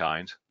some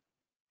kind,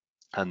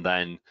 and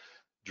then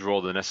draw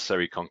the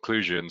necessary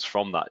conclusions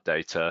from that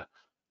data,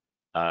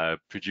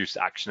 produce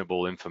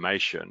actionable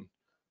information,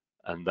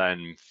 and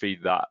then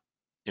feed that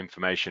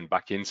information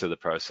back into the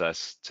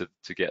process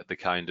to get the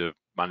kind of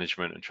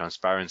management and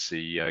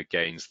transparency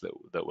gains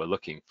that we're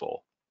looking for.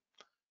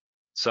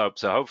 So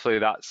hopefully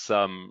that's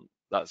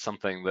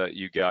something that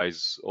you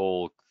guys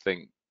all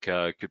think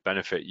could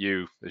benefit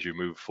you as you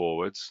move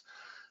forwards.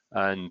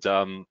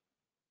 And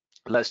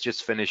let's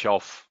just finish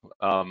off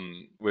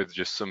with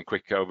just some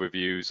quick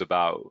overviews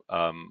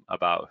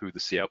about who the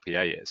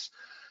CLPA is.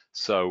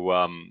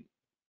 So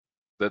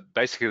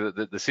basically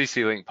the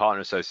CC Link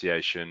Partner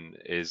Association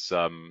is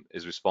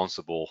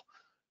responsible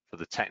for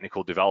the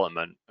technical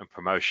development and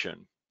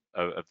promotion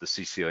of the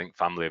CC Link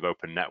family of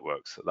open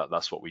networks.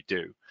 That's what we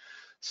do.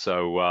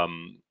 So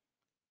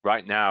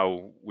right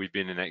now we've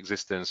been in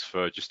existence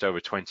for just over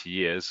 20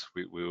 years.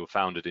 We were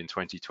founded in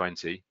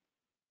 2020,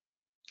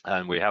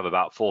 and we have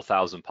about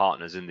 4,000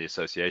 partners in the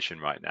association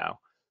right now.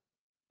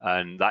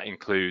 And that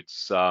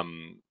includes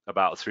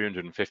about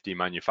 350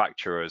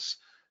 manufacturers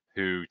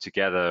who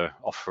together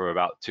offer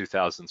about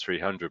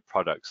 2,300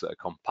 products that are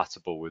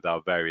compatible with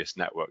our various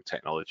network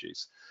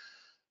technologies.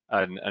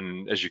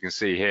 And as you can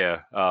see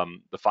here,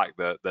 the fact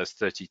that there's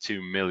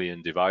 32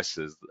 million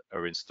devices that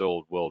are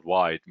installed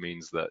worldwide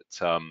means that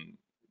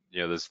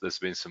there's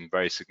been some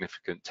very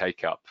significant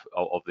take up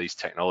of these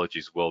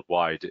technologies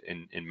worldwide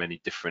in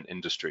many different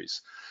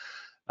industries.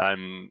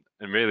 And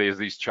really, as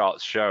these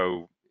charts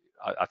show,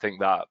 I think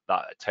that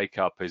take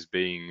up is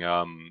being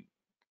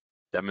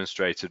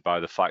demonstrated by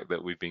the fact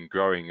that we've been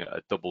growing at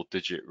a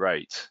double-digit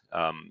rate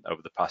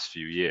over the past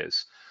few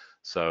years.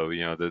 So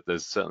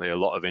there's certainly a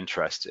lot of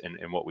interest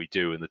in what we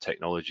do and the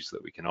technologies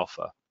that we can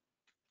offer.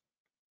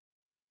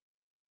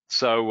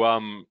 So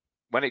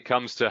when it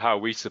comes to how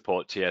we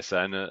support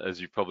TSN, as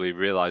you probably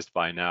realized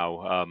by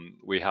now,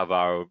 we have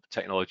our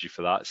technology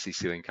for that,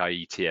 CC Link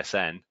IE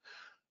TSN.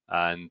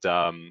 And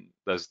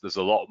there's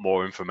a lot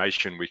more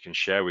information we can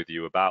share with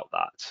you about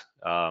that.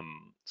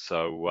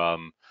 So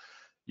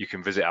you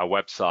can visit our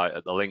website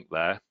at the link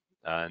there,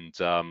 and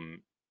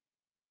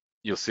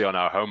you'll see on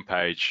our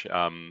homepage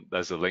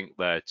there's a link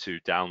there to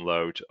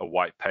download a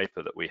white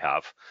paper that we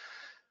have,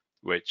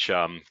 which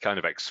kind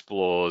of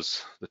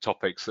explores the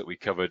topics that we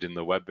covered in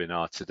the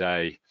webinar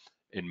today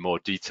in more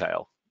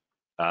detail.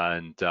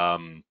 And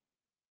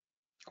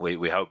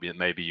we hope that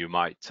maybe you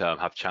might have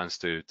a chance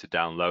to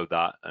download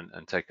that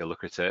and take a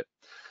look at it.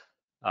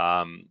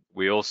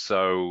 We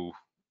also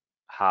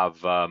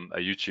have a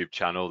YouTube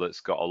channel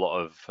that's got a lot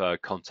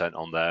of content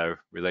on there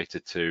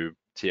related to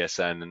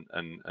TSN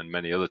and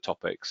many other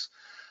topics.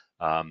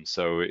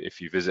 So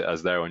if you visit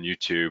us there on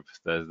YouTube,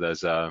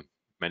 there's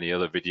many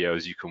other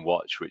videos you can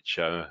watch, which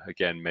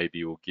again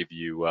maybe will give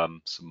you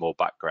some more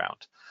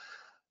background.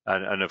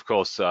 And of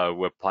course,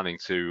 we're planning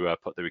to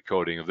put the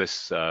recording of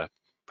this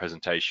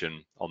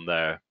presentation on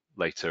there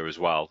later as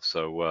well.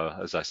 So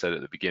as I said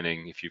at the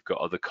beginning, if you've got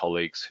other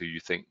colleagues who you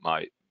think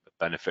might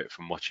benefit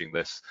from watching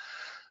this,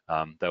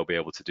 they'll be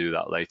able to do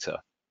that later.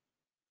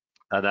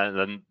 And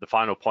then the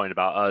final point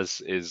about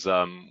us is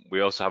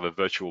we also have a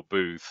virtual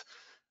booth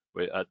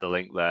at the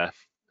link there,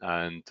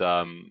 and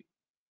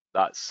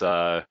that's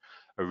a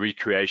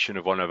recreation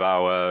of one of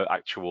our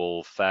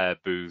actual fair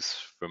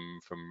booths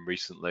from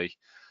recently.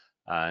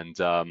 And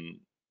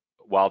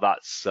while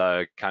that's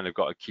kind of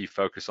got a key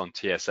focus on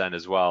TSN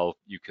as well,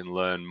 you can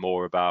learn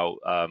more about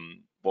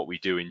what we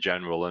do in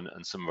general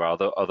and some of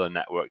our other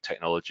network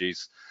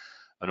technologies,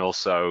 and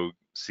also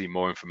see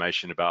more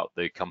information about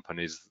the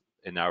companies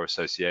in our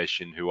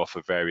association who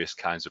offer various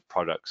kinds of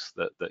products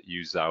that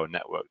use our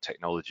network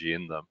technology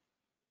in them.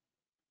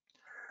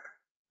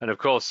 And of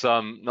course,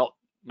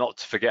 not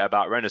to forget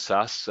about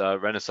Renesas.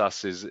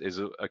 Renesas is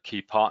a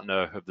key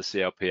partner of the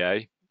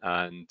CLPA,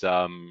 and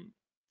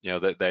you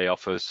know, they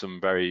offer some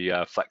very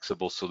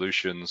flexible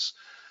solutions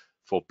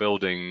for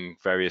building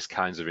various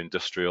kinds of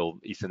industrial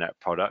Ethernet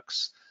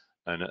products.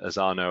 And as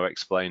Arno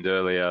explained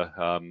earlier,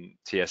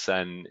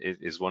 TSN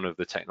is one of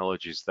the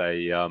technologies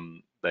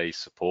they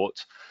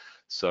support.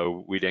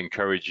 So we'd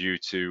encourage you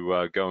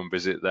to go and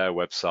visit their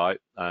website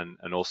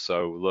and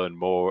also learn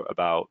more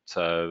about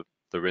the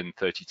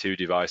RIN32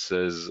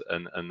 devices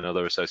and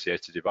other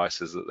associated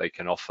devices that they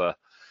can offer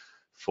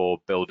for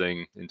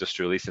building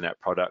industrial Ethernet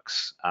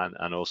products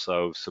and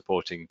also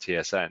supporting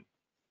TSN.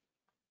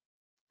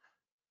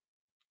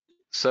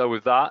 So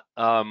with that,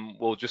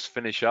 we'll just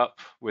finish up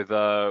with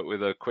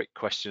a quick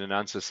question and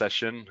answer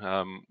session.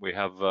 We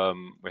have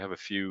a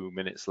few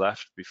minutes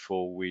left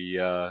before we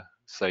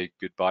say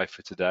goodbye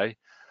for today.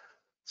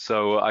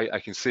 So I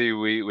can see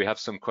we have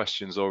some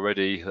questions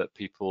already that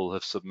people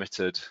have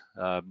submitted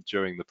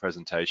during the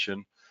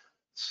presentation.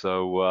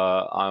 So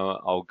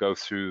I'll go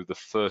through the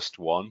first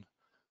one.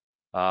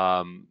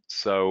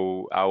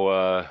 So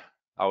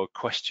our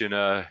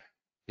questioner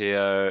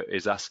here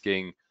is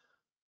asking,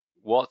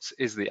 what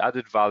is the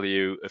added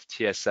value of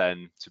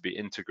TSN to be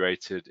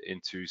integrated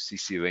into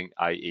CC-Link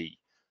IE?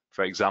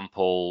 For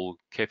example,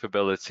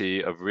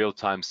 capability of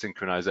real-time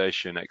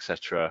synchronization,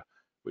 etc.,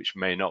 which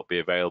may not be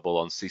available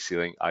on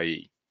CC-Link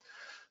IE.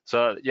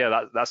 So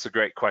yeah, that's a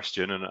great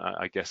question, and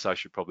I guess I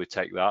should probably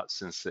take that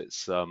since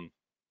it's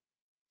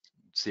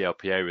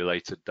CLPA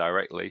related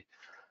directly.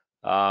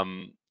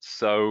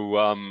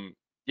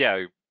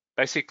 Yeah,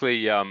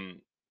 basically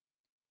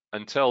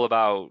until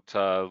about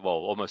well,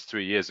 almost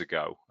 3 years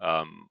ago,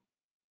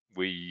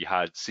 we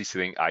had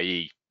CC-Link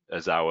IE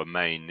as our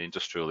main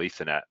industrial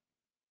Ethernet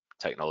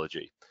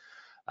technology,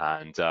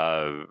 and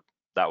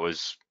that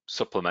was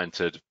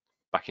supplemented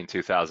back in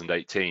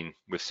 2018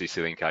 with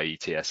CC-Link IE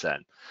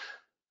TSN.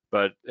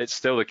 But it's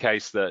still the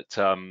case that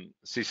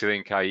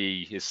CC-Link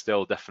IE is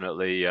still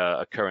definitely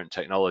a current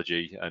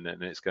technology, and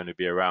it's going to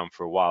be around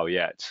for a while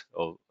yet,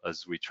 or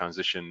as we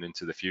transition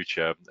into the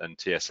future and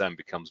TSN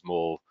becomes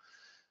more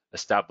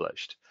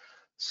established.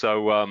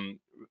 So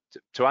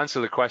to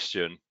answer the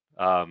question,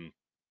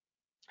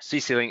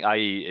 CC-Link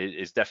IE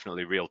is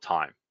definitely real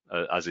time,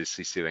 as is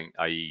CC-Link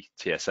IE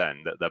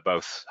TSN. That they're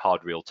both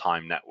hard real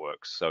time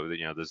networks, so that,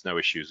 you know, there's no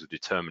issues with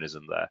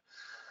determinism there.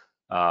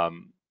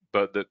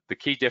 But the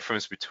key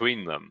difference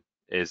between them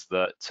is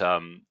that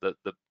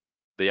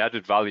the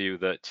added value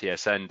that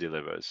TSN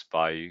delivers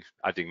by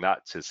adding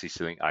that to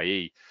CC-Link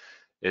IE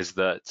is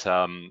that,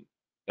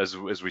 as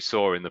we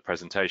saw in the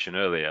presentation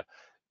earlier,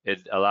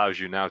 it allows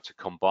you now to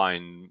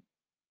combine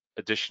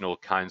additional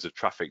kinds of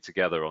traffic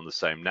together on the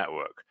same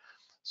network.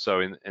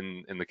 So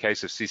in the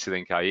case of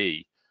CC-Link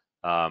IE,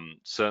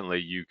 certainly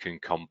you can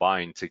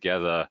combine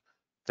together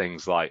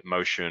things like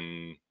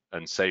motion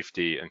and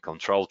safety and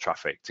control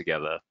traffic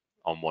together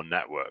on one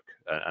network,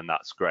 and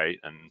that's great,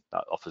 and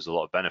that offers a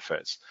lot of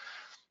benefits.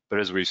 But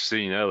as we've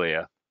seen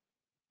earlier,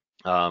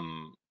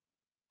 and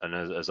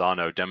as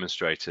Arno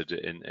demonstrated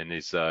in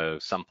his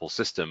sample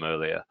system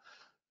earlier,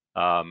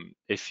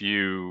 if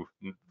you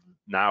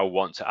now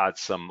want to add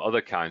some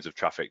other kinds of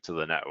traffic to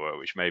the network,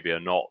 which maybe are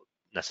not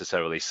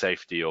necessarily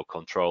safety or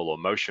control or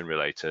motion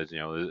related, you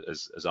know,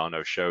 as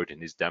Arno showed in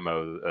his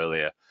demo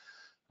earlier,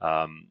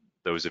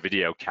 there was a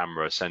video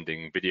camera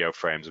sending video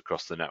frames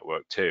across the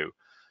network too.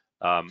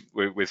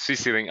 With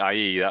CC-Link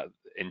IE, that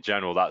in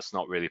general, that's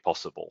not really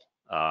possible.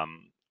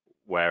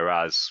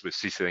 Whereas with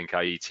CC-Link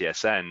IE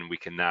TSN, we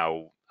can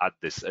now add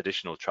this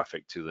additional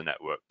traffic to the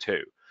network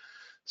too.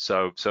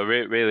 So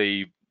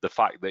really, the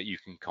fact that you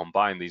can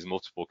combine these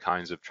multiple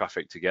kinds of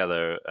traffic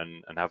together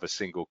and have a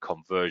single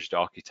converged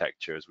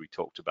architecture, as we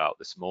talked about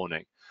this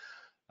morning,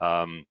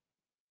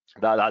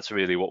 that's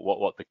really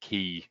what the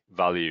key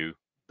value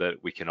that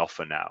we can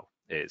offer now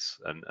is.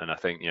 And I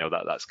think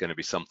that's going to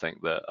be something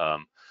that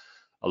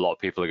a lot of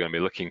people are going to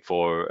be looking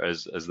for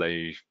as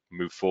they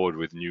move forward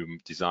with new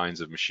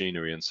designs of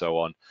machinery and so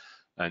on.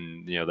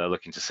 And they're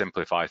looking to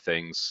simplify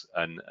things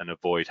and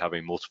avoid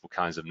having multiple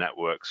kinds of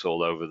networks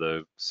all over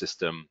the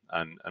system,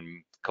 and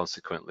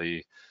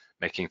consequently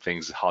making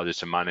things harder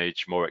to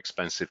manage, more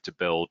expensive to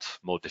build,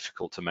 more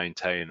difficult to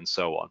maintain, and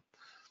so on.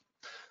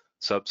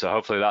 So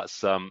hopefully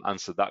that's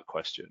answered that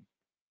question.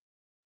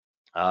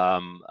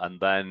 And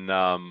then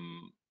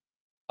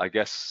I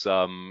guess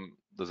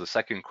there's a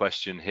second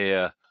question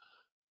here,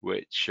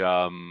 which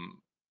I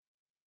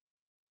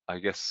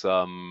guess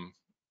this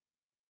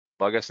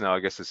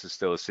is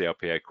still a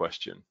CLPA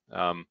question.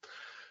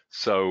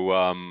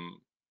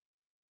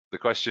 The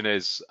question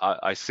is,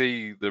 I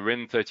see the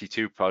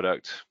RIN32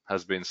 product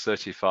has been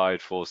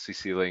certified for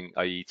CC-Link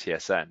IE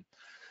TSN.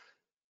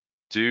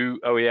 Do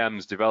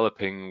OEMs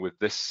developing with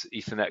this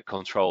Ethernet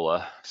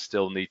controller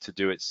still need to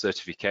do its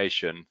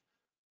certification?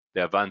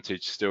 The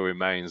advantage still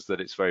remains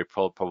that it's very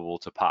probable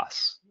to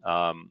pass.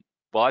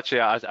 Well,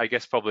 actually, I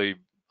guess probably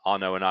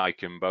Arno and I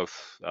can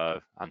both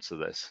answer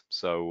this.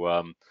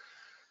 So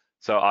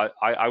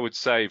I would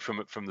say from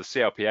the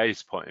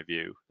CLPA's point of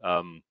view,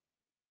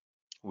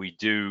 we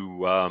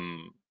do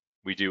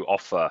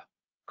offer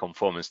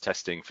conformance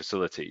testing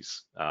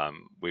facilities.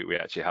 We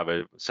actually have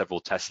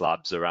several test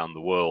labs around the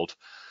world,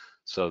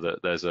 so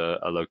that there's a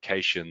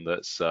location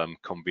that's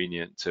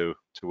convenient to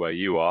where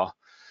you are.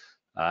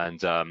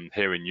 And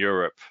here in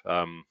Europe,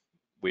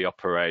 we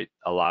operate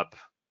a lab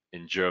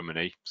in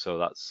Germany, so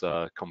that's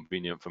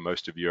convenient for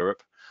most of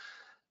Europe.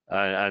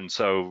 And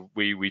so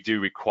we do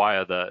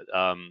require that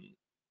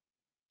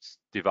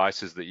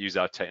devices that use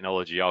our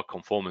technology are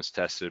conformance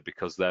tested,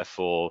 because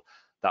therefore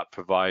that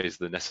provides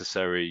the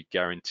necessary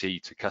guarantee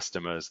to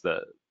customers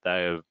that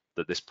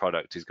this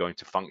product is going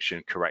to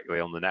function correctly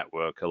on the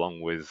network, along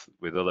with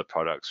other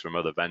products from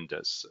other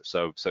vendors.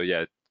 So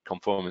yeah,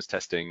 conformance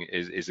testing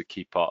is a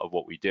key part of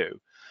what we do.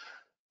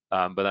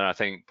 But then I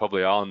think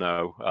probably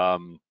Arno,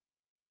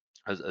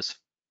 as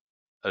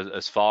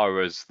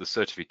far as the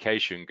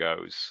certification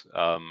goes,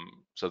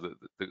 so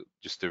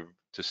just to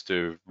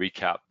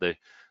recap, the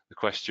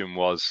question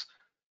was,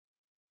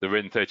 the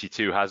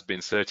RIN32 has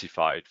been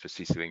certified for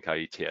CC-Link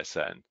IE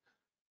TSN.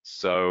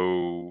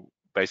 So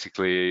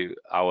basically,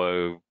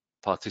 our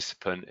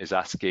participant is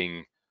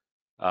asking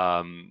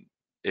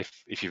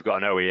if you've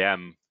got an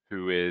OEM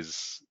who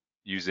is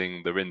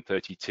using the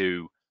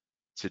RIN32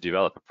 to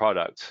develop a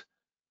product,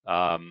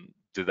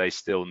 do they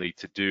still need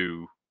to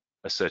do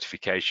a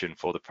certification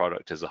for the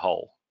product as a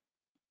whole?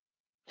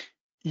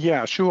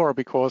 Yeah, sure,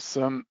 because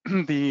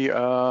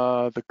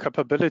the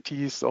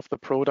capabilities of the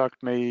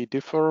product may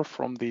differ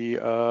from the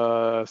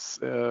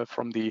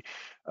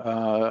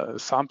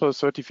sample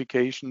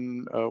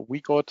certification we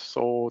got.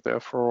 So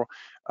therefore,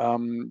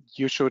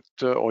 you should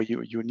or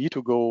you need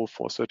to go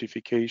for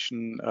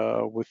certification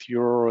with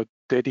your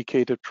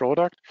dedicated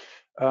product.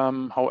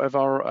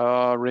 However,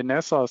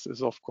 Renesas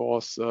is of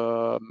course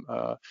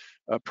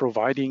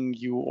providing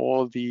you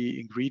all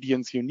the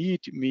ingredients you need.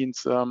 It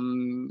means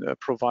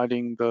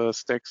providing the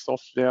stack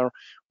software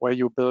where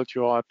you build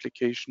your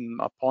application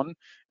upon,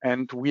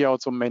 and we are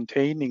also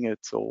maintaining it.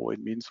 So it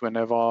means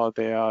whenever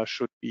there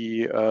should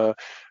be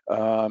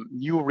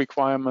new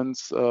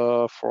requirements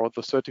for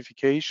the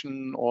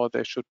certification, or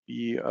there should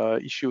be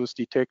issues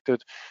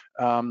detected,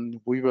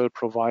 we will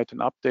provide an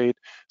update.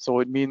 So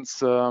it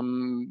means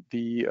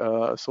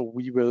so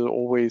we will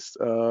always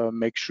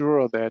make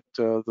sure that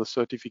the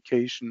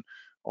certification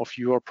of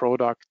your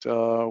product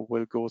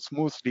will go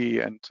smoothly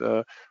and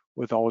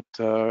without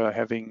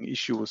having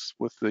issues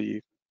with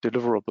the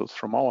deliverables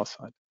from our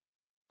side.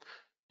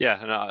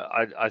 Yeah, and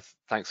I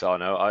thanks,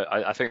 Arno.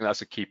 I think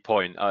that's a key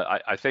point.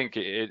 I think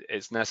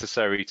it's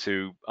necessary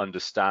to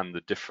understand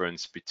the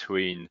difference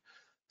between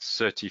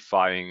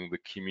certifying the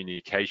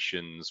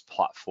communications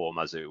platform,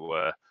 as it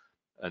were,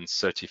 and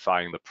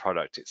certifying the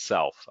product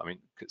itself. I mean,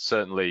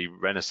 certainly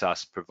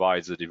Renesas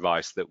provides a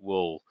device that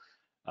will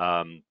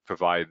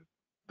provide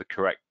the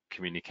correct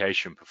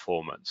communication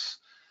performance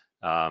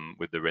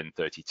with the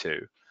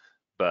RIN32,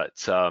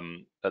 but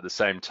at the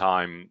same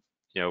time,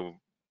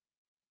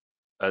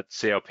 at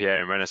CLPA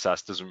and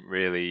Renesas doesn't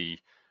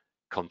really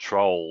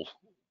control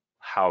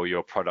how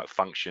your product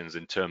functions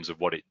in terms of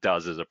what it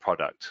does as a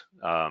product.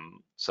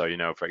 So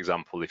for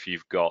example, if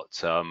you've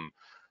got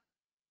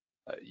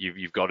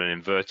you've got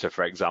an inverter,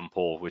 for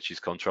example, which is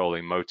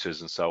controlling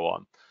motors and so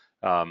on,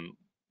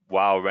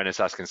 while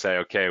Renesas can say,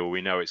 okay, well,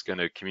 we know it's going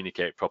to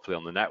communicate properly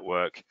on the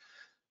network,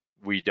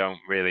 we don't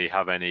really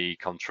have any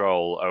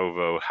control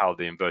over how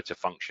the inverter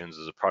functions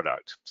as a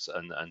product,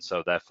 and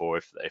so therefore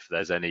if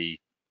there's any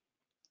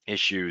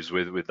issues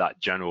with that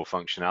general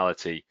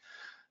functionality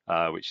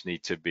which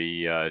need to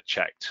be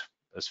checked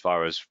as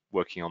far as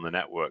working on the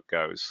network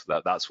goes,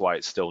 that's why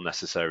it's still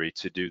necessary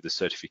to do the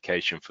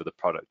certification for the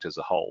product as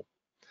a whole.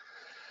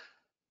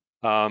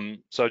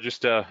 So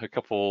just a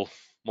couple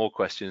more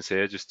questions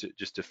here, just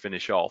to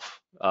finish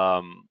off.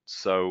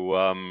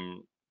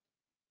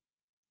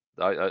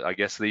 I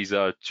guess these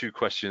are two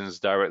questions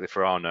directly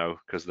for Arno,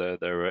 because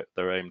they're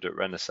aimed at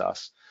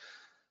Renesas.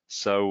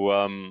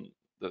 So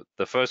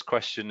the first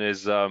question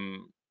is,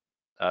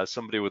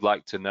 somebody would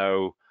like to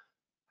know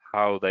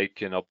how they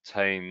can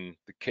obtain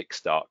the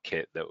Kickstart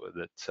kit that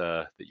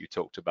you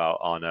talked about,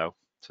 Arno.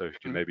 So if you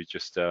can maybe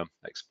just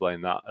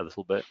explain that a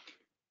little bit.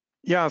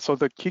 Yeah, so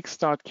the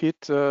Kickstart kit,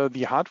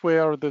 the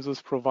hardware, this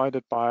is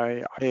provided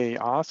by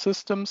IAR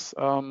Systems.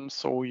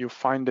 So you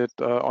find it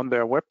on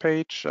their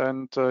webpage,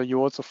 and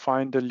you also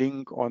find a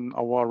link on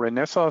our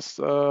Renesas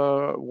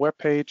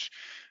webpage.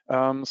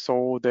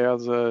 So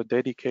there's a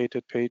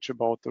dedicated page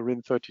about the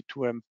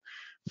RIN32M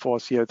for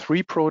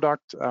CL3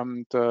 product,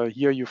 and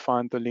here you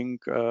find the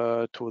link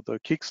to the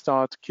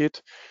Kickstart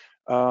kit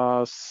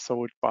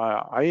sold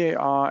by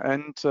IAR,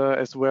 and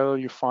as well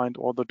you find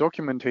all the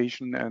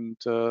documentation and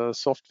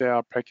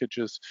software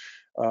packages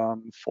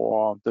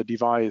for the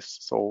device.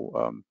 So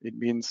it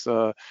means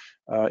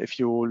if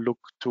you look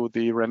to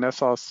the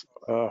Renesas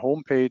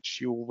homepage,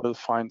 you will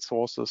find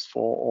sources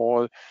for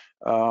all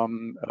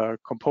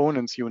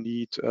components you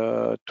need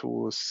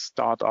to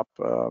start up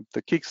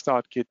the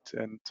Kickstart kit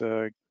and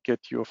get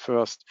your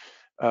first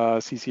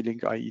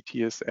CC-Link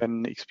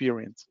IETSN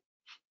experience.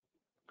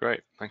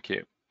 Great, thank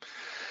you.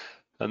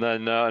 And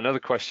then another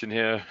question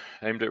here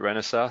aimed at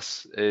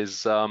Renesas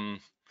is,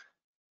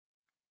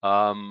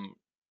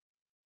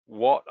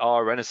 what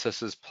are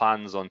Renesas's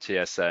plans on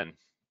TSN?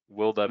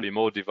 Will there be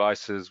more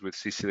devices with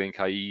CC-Link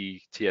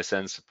IE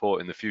TSN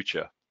support in the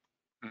future?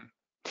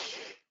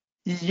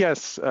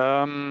 Yes,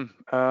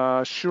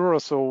 sure.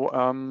 So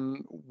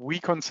we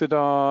consider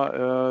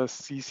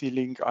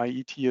CC-Link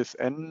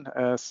IETSN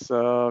as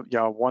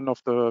one of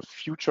the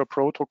future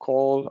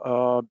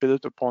protocol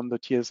built upon the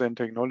TSN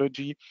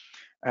technology.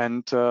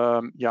 And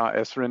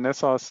as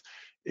Renesas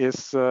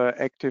is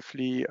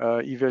actively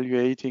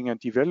evaluating and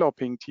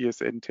developing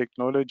TSN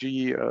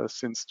technology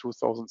since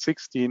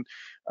 2016,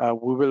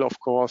 we will of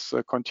course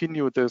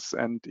continue this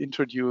and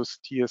introduce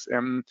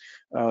TSM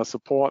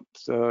support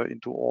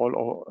into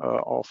all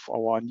of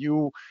our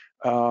new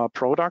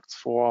products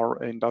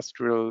for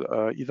industrial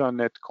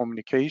Ethernet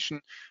communication.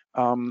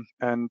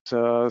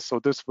 So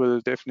this will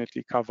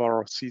definitely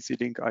cover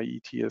CC-Link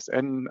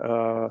IETSN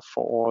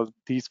for all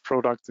these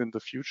products in the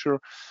future.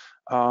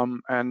 We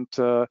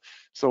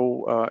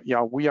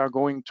are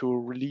going to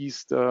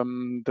release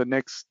the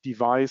next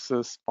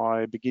devices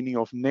by beginning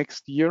of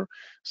next year.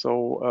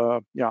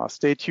 So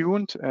stay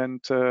tuned, and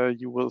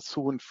you will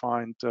soon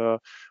find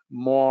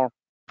more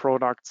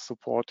products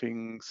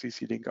supporting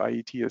CC-Link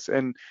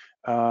IETSN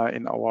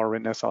in our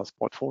Renesas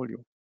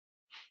portfolio.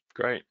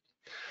 Great.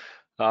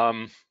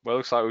 Well,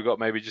 looks like we've got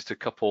maybe just a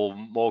couple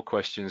more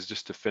questions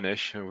just to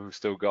finish, and we've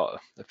still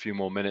got a few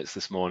more minutes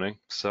this morning.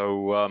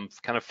 So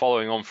kind of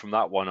following on from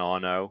that one,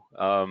 Arno,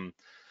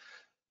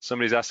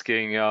 somebody's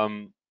asking,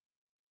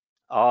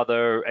 are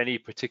there any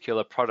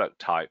particular product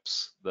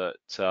types that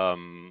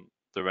the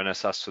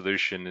Renesas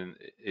solution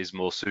is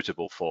more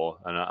suitable for?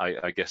 And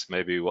I guess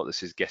maybe what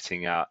this is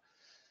getting at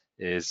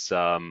is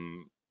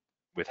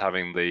with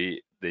having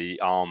the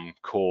ARM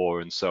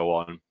core and so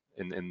on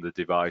in the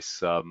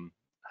device,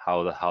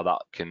 how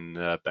that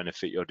can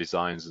benefit your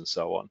designs and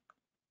so on.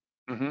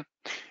 Mm-hmm.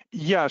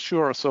 Yeah,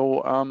 sure.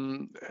 So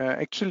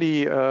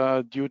actually,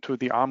 due to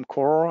the ARM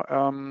core,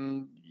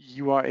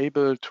 you are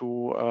able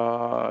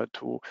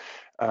to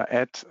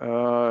add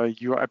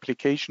your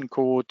application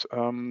code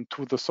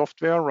to the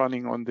software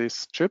running on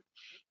this chip.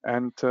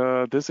 And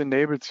this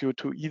enables you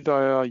to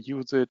either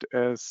use it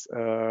as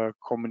a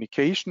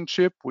communication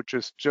chip, which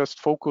is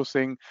just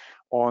focusing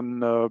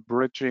on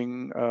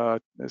bridging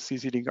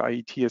CC-Link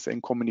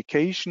IETSN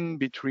communication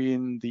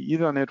between the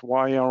Ethernet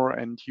wire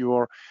and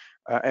your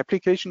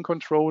application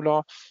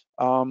controller,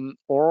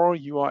 or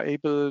you are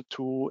able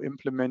to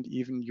implement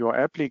even your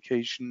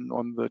application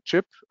on the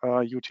chip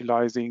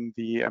utilizing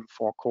the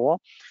M4 core.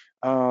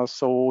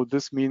 So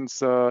this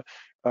means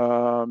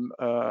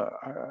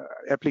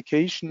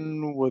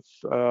application with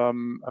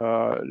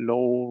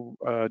low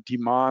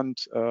demand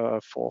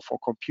for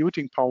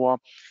computing power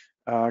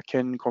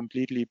can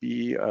completely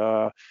be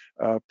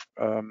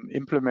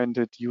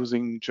implemented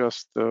using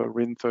just the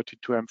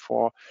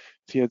RIN32M4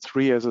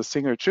 CL3 as a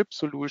single chip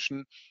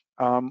solution,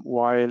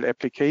 while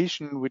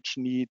application which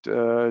need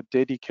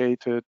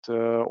dedicated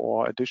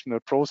or additional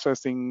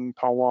processing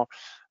power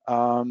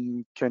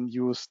can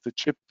use the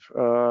chip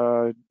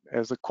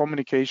as a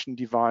communication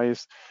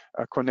device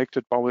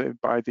connected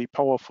by the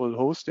powerful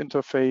host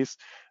interface,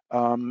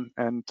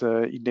 and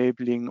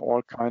enabling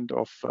all kind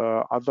of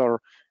other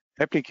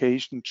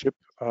application chip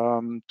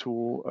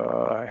to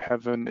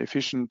have an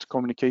efficient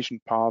communication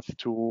path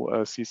to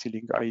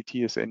CC-Link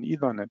IETSN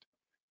Ethernet.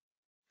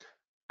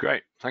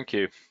 Great, thank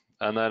you.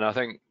 And then I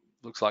think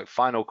looks like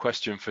final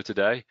question for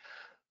today.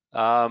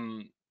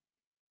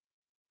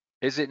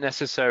 Is it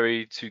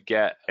necessary to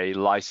get a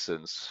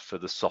license for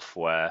the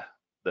software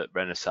that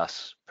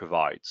Renesas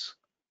provides?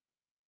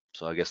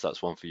 So I guess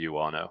that's one for you,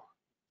 Arno.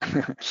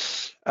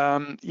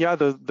 Yeah,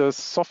 the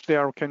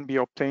software can be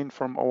obtained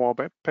from our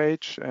web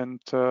page,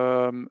 and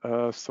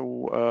there's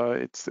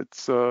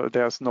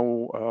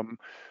no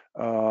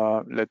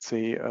let's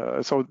say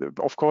so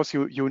of course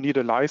you need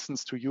a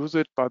license to use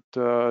it, but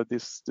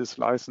this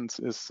license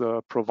is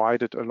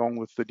provided along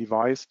with the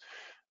device,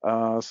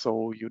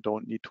 so you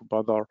don't need to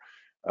bother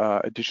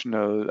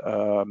additional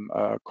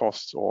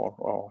costs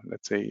or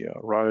let's say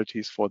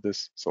royalties for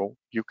this. So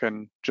you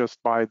can just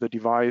buy the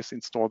device,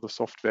 install the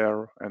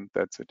software, and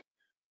that's it.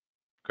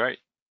 Great,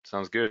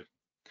 sounds good.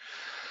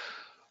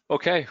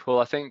 Okay, well,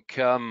 I think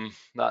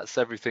that's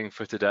everything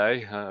for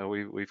today.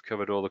 We've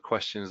covered all the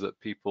questions that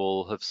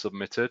people have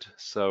submitted.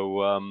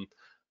 So I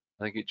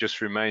think it just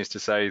remains to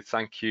say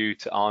thank you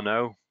to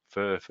Arno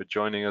for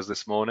joining us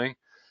this morning.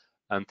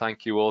 And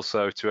thank you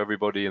also to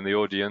everybody in the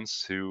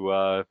audience who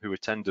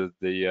attended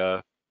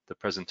the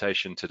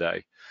presentation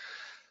today.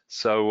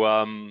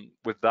 So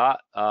with that,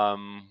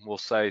 we'll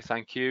say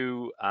thank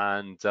you,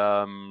 and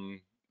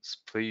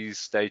please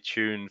stay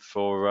tuned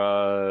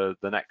for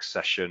the next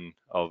session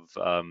of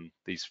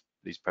these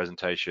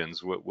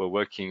presentations. We're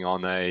working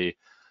on a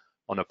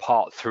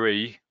part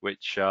 3,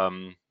 which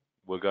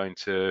we're going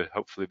to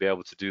hopefully be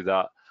able to do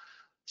that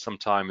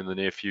sometime in the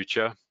near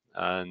future.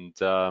 And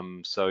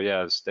so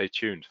yeah, stay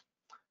tuned.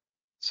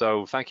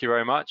 So thank you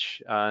very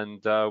much, and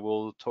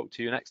we'll talk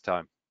to you next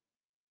time.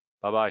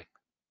 Bye-bye.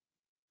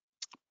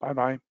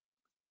 Bye-bye.